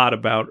a lot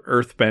about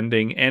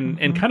earthbending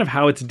and kind of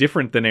how it's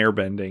different than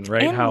airbending,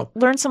 right? And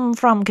learn some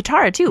from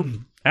Katara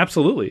too.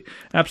 Absolutely.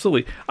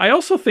 I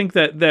also think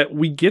that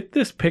we get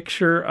this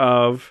picture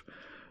of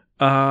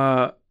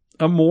a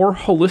more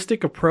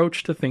holistic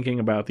approach to thinking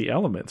about the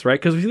elements, right?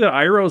 Because we see that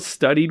Iroh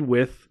studied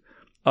with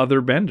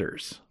other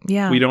benders.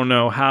 Yeah. We don't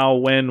know how,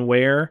 when,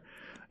 where.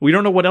 We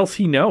don't know what else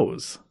he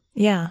knows.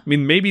 Yeah. I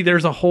mean, maybe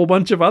there's a whole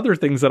bunch of other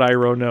things that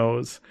Iroh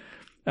knows.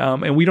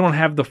 And we don't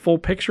have the full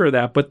picture of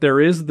that, but there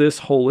is this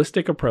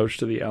holistic approach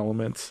to the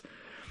elements.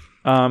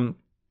 And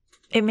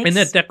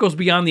that goes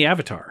beyond the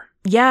Avatar.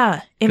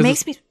 Yeah. It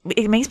makes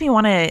me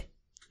want to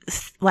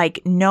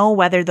like know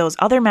whether those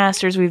other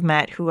masters we've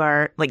met who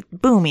are like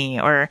Bumi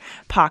or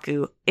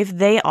Pakku, if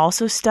they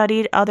also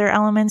studied other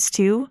elements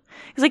too.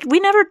 It's like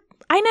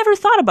I never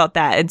thought about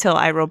that until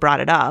Iroh brought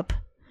it up.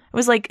 It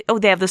was like, oh,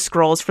 they have the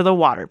scrolls for the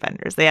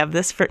waterbenders. They have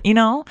this for,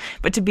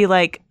 but to be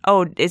like,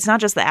 oh, it's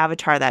not just the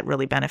Avatar that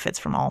really benefits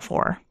from all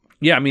four.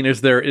 Yeah. I mean, is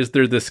there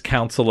this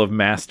council of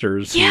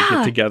masters who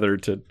get together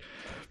to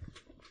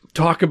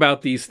talk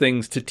about these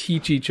things, to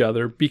teach each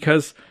other?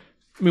 Because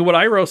I mean, what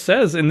Iroh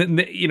says,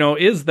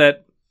 is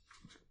that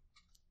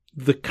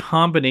the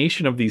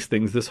combination of these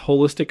things, this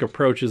holistic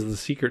approach, is the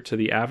secret to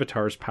the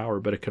Avatar's power,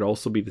 but it could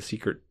also be the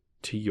secret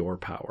to your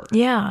power.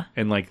 Yeah.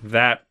 And like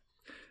that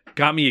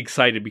got me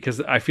excited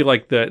because I feel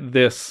like the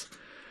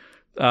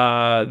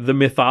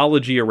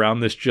mythology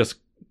around this just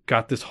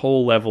got this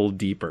whole level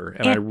deeper,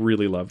 and I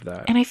really loved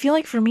that. And I feel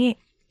like for me,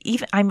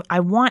 even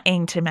I want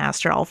Aang to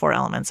master all four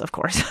elements, of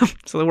course,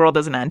 so the world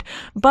doesn't end.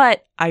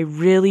 But I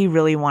really,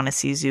 really want to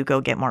see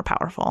Zuko get more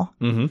powerful.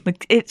 Mm-hmm.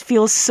 Like it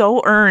feels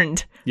so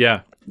earned.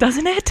 Yeah.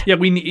 Doesn't it? Yeah,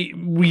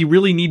 we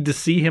really need to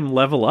see him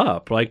level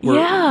up. Like we're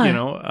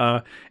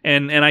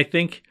and I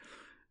think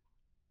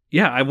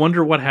I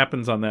wonder what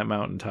happens on that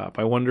mountaintop.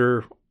 I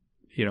wonder,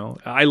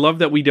 I love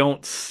that we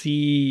don't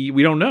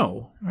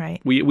know. Right.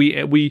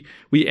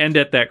 We end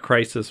at that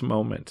crisis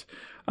moment.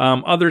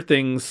 Other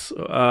things,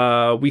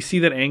 we see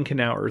that Aang can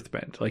now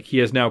earthbend. Like he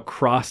has now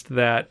crossed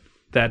that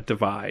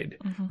divide,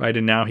 right?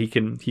 And now he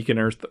can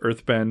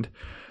earthbend.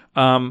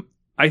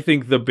 I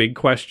think the big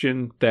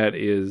question that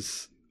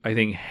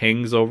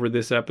hangs over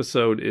this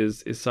episode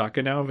is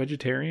Sokka now a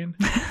vegetarian?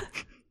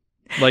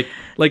 like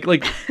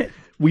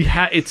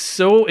it's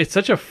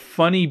such a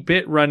funny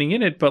bit running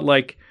in it, but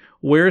like,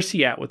 where is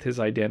he at with his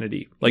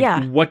identity?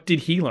 Like, what did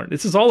he learn?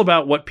 This is all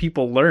about what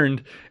people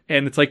learned,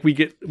 and it's like we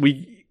get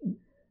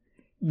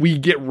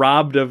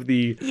robbed of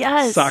the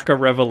Sokka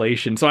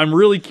revelation. So I'm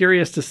really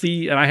curious to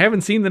see, and I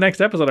haven't seen the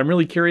next episode. I'm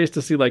really curious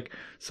to see, like,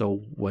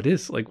 so what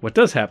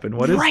does happen?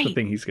 What is the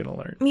thing he's going to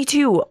learn? Me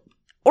too.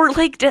 Or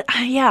like,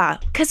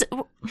 because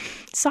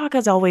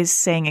Sokka's always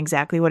saying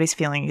exactly what he's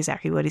feeling,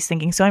 exactly what he's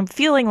thinking. So I'm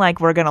feeling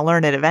like we're going to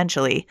learn it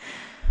eventually,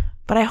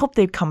 but I hope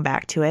they'd come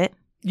back to it.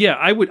 Yeah,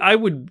 I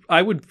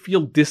would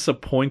feel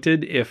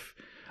disappointed if,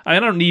 I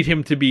don't need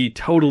him to be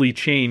totally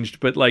changed,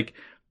 but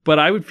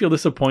I would feel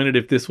disappointed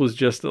if this was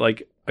just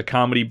like a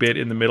comedy bit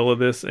in the middle of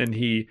this and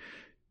he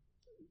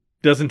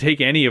doesn't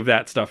take any of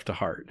that stuff to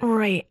heart.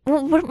 Right.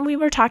 Well, we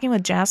were talking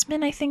with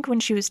Jasmine, I think, when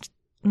she was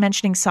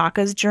mentioning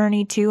Sokka's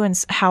journey too, and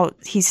how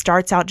he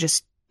starts out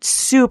just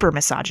super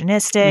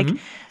misogynistic,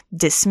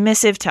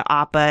 dismissive to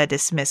Appa,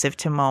 dismissive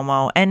to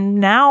Momo, and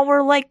now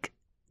we're like,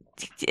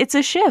 it's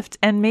a shift,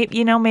 and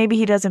maybe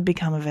he doesn't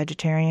become a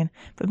vegetarian,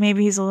 but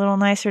maybe he's a little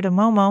nicer to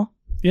Momo.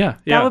 Yeah.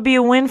 That would be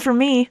a win for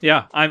me.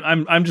 Yeah,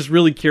 I'm just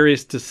really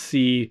curious to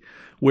see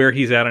where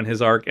he's at in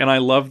his arc, and I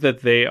love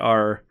that they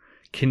are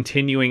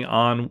continuing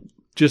on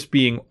just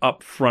being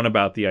upfront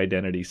about the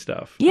identity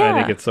stuff. Yeah. I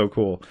think it's so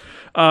cool.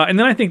 And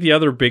then I think the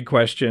other big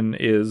question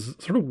is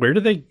sort of, where do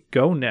they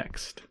go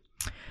next?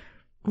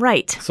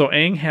 Right. So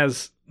Aang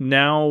has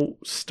now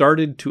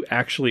started to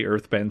actually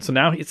earthbend. So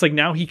now it's like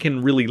now he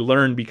can really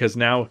learn, because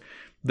now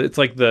it's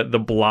like the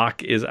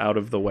block is out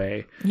of the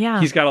way. Yeah.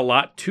 He's got a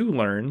lot to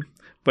learn,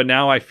 but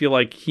now I feel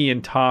like he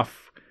and Toph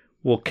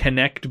will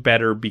connect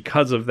better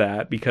because of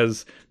that,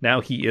 because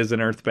now he is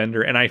an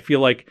earthbender. And I feel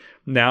like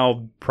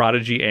now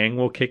Prodigy Aang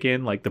will kick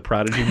in, like the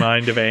prodigy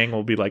mind of Aang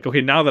will be like,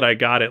 okay, now that I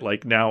got it,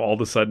 like now all of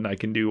a sudden I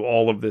can do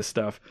all of this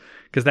stuff.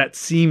 Because that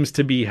seems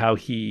to be how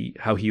he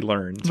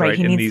learns. Right,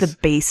 he needs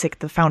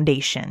the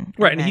foundation.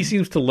 Right, and he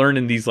seems to learn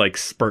in these like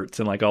spurts,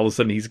 and like all of a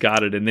sudden he's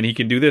got it, and then he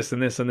can do this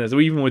and this and this.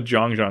 Even with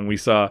Zhang, we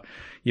saw,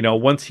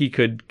 once he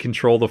could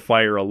control the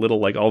fire a little,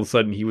 like all of a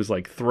sudden he was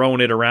like throwing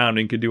it around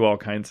and could do all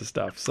kinds of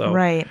stuff. So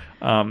right.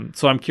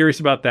 So I'm curious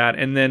about that.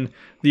 And then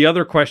the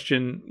other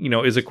question,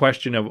 is a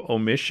question of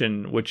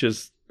omission, which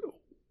is,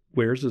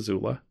 where's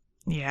Azula?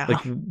 Yeah.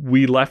 Like,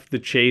 we left the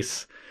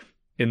chase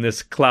in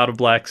this cloud of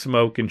black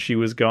smoke and she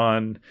was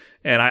gone.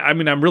 And I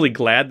mean, I'm really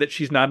glad that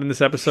she's not in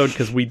this episode,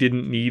 because we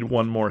didn't need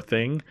one more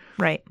thing.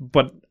 Right.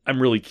 But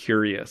I'm really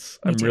curious.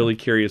 Me too. Really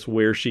curious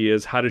where she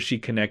is. How does she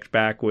connect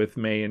back with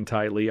Mai and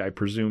Ty Lee? I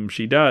presume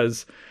she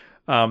does.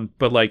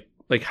 But like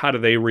how do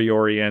they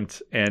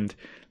reorient? And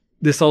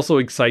this also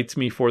excites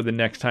me for the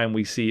next time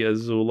we see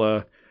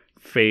Azula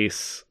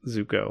face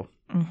Zuko.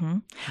 Mm-hmm.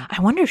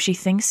 I wonder if she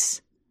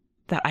thinks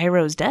that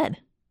Iroh's dead?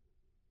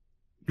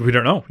 We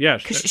don't know. Yeah.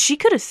 Because she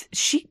could have,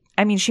 she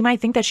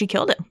might think that she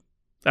killed him.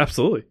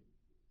 Absolutely.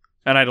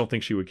 And I don't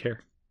think she would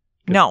care.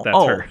 No.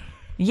 That's her.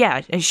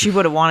 Yeah. She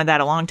would have wanted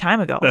that a long time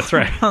ago. That's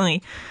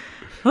right.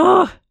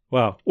 Oh.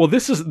 Wow. Well,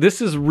 this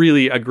is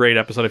really a great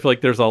episode. I feel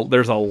like there's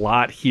a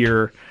lot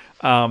here.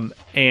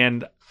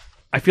 And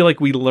I feel like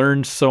we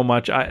learned so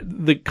much.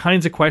 The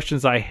kinds of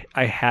questions I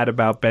had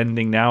about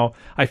bending, now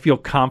I feel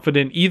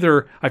confident.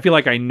 Either I feel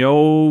like I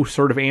know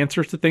sort of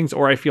answers to things,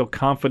 or I feel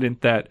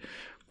confident that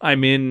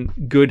I'm in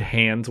good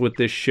hands with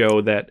this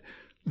show, that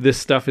this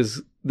stuff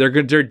is,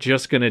 they're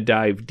just going to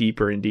dive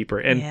deeper and deeper.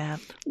 And,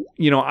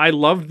 I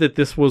loved that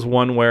this was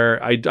one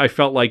where I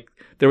felt like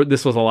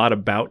this was a lot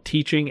about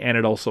teaching, and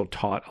it also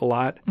taught a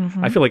lot.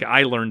 Mm-hmm. I feel like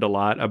I learned a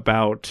lot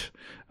about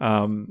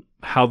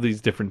how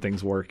these different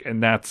things work.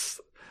 And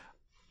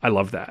I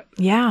love that.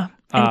 Yeah.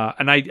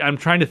 And I'm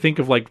trying to think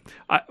of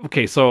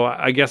so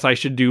I guess I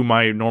should do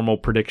my normal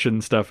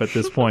prediction stuff at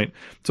this point.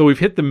 So we've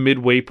hit the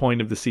midway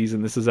point of the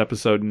season. This is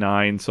episode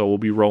 9, so we'll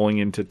be rolling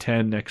into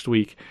 10 next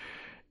week.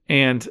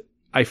 And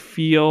I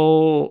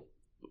feel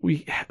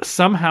we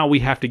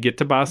have to get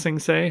to Ba Sing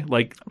Se.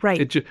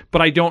 Right.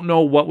 But I don't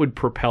know what would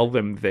propel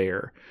them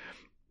there.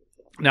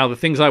 Now, the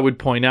things I would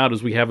point out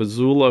is we have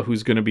Azula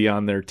who's going to be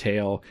on their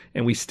tail,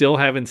 and we still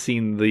haven't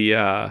seen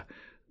the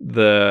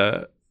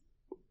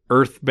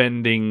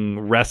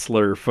earthbending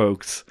wrestler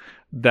folks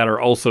that are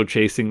also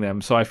chasing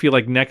them. So I feel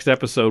like next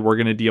episode we're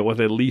going to deal with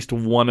at least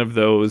one of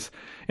those,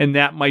 and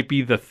that might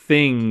be the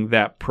thing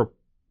that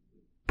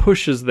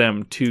pushes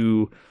them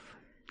to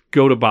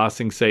go to Ba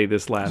Sing Se,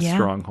 this last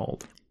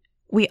stronghold.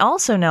 We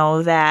also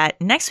know that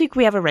next week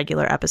we have a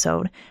regular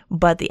episode,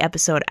 but the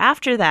episode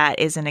after that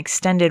is an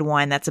extended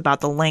one that's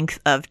about the length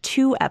of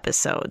 2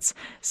 episodes.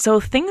 So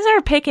things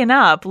are picking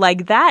up.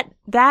 Like that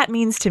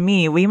means to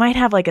me we might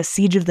have like a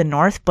Siege of the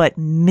North, but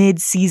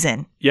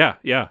mid-season. Yeah.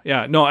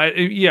 No,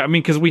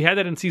 because we had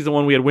that in season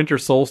 1. We had Winter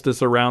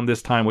Solstice around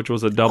this time, which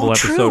was a double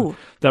episode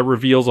that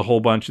reveals a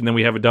whole bunch, and then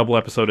we have a double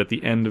episode at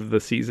the end of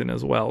the season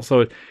as well.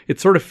 So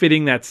it's sort of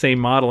fitting that same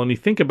model. And you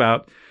think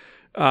about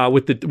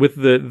with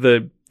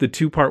the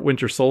 2-part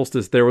Winter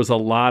Solstice, there was a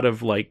lot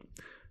of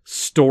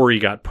story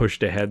got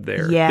pushed ahead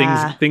there.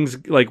 Yeah. Things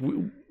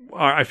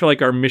I feel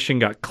like our mission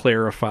got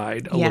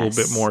clarified a little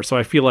bit more. So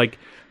I feel like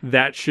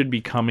that should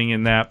be coming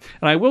in that.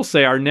 And I will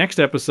say our next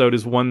episode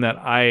is one that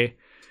I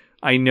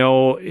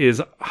know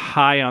is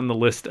high on the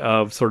list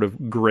of sort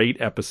of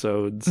great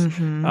episodes.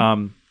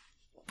 Mm-hmm.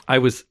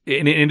 And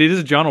it is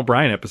a John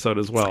O'Brien episode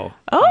as well.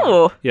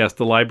 Oh. Yes,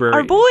 the library.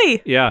 Our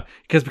boy. Yeah,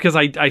 because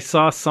I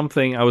saw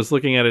something, I was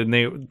looking at it,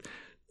 and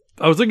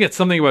I was looking at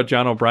something about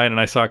John O'Brien,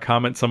 and I saw a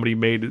comment somebody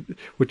made,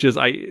 which is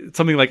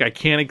something like, I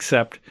can't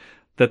accept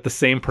that the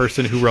same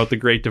person who wrote The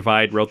Great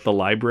Divide wrote The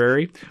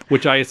Library,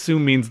 which I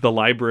assume means The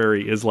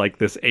Library is like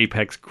this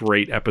apex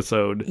great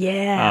episode.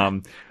 Yeah.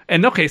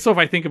 And okay, so if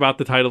I think about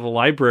the title of The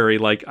Library,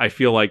 I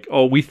feel like,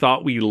 we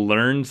thought we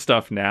learned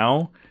stuff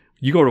now.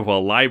 You go to a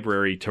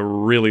library to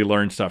really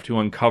learn stuff, to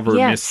uncover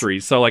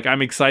mysteries. So,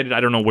 I'm excited. I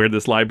don't know where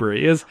this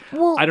library is.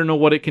 Well, I don't know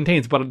what it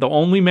contains. But the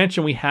only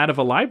mention we had of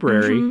a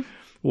library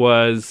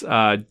was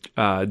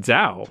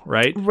Zhao,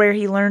 right? Where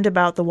he learned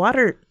about the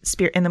water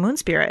spirit and the moon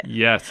spirit.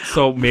 Yes.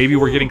 So maybe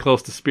we're getting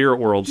close to Spirit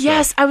World stuff.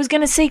 Yes, I was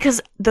going to say, because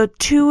the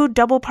 2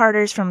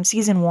 double-parters from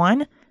season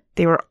 1...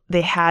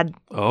 They had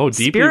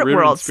Spirit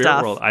World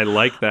stuff. World. I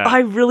like that. I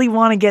really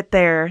want to get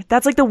there.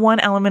 That's the one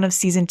element of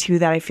season 2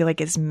 that I feel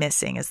like is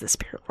missing, is the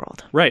Spirit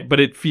World. Right,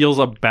 but it feels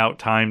about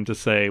time to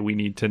say we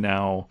need to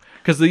now,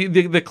 because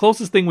the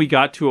closest thing we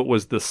got to it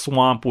was the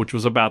swamp, which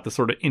was about the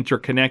sort of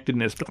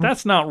interconnectedness, but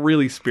that's not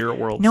really Spirit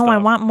World stuff. No, I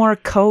want more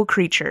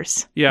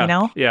co-creatures.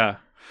 Yeah, Yeah.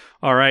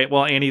 All right.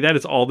 Well, Annie, that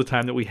is all the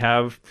time that we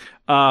have.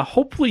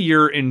 Hopefully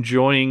you're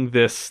enjoying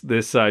this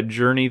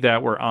journey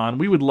that we're on.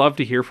 We would love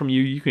to hear from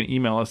you. You can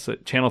email us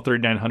at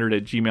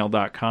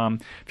channel3900@gmail.com.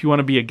 If you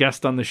want to be a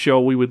guest on the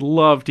show, we would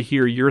love to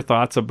hear your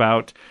thoughts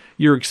about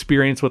your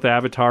experience with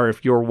Avatar.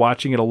 If you're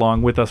watching it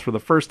along with us for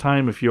the first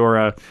time, if you're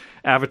a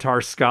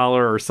Avatar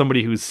scholar or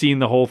somebody who's seen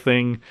the whole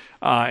thing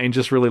and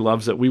just really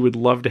loves it, we would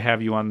love to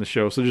have you on the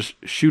show. So just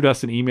shoot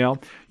us an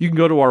email. You can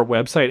go to our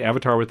website,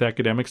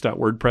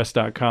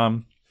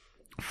 avatarwithacademics.wordpress.com.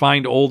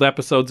 Find old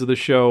episodes of the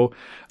show,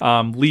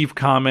 leave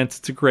comments.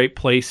 It's a great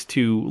place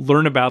to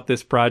learn about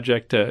this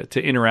project,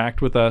 to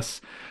interact with us.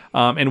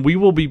 And we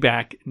will be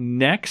back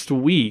next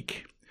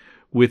week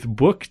with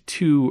Book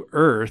 2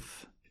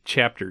 Earth,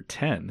 Chapter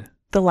 10.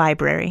 The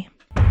Library.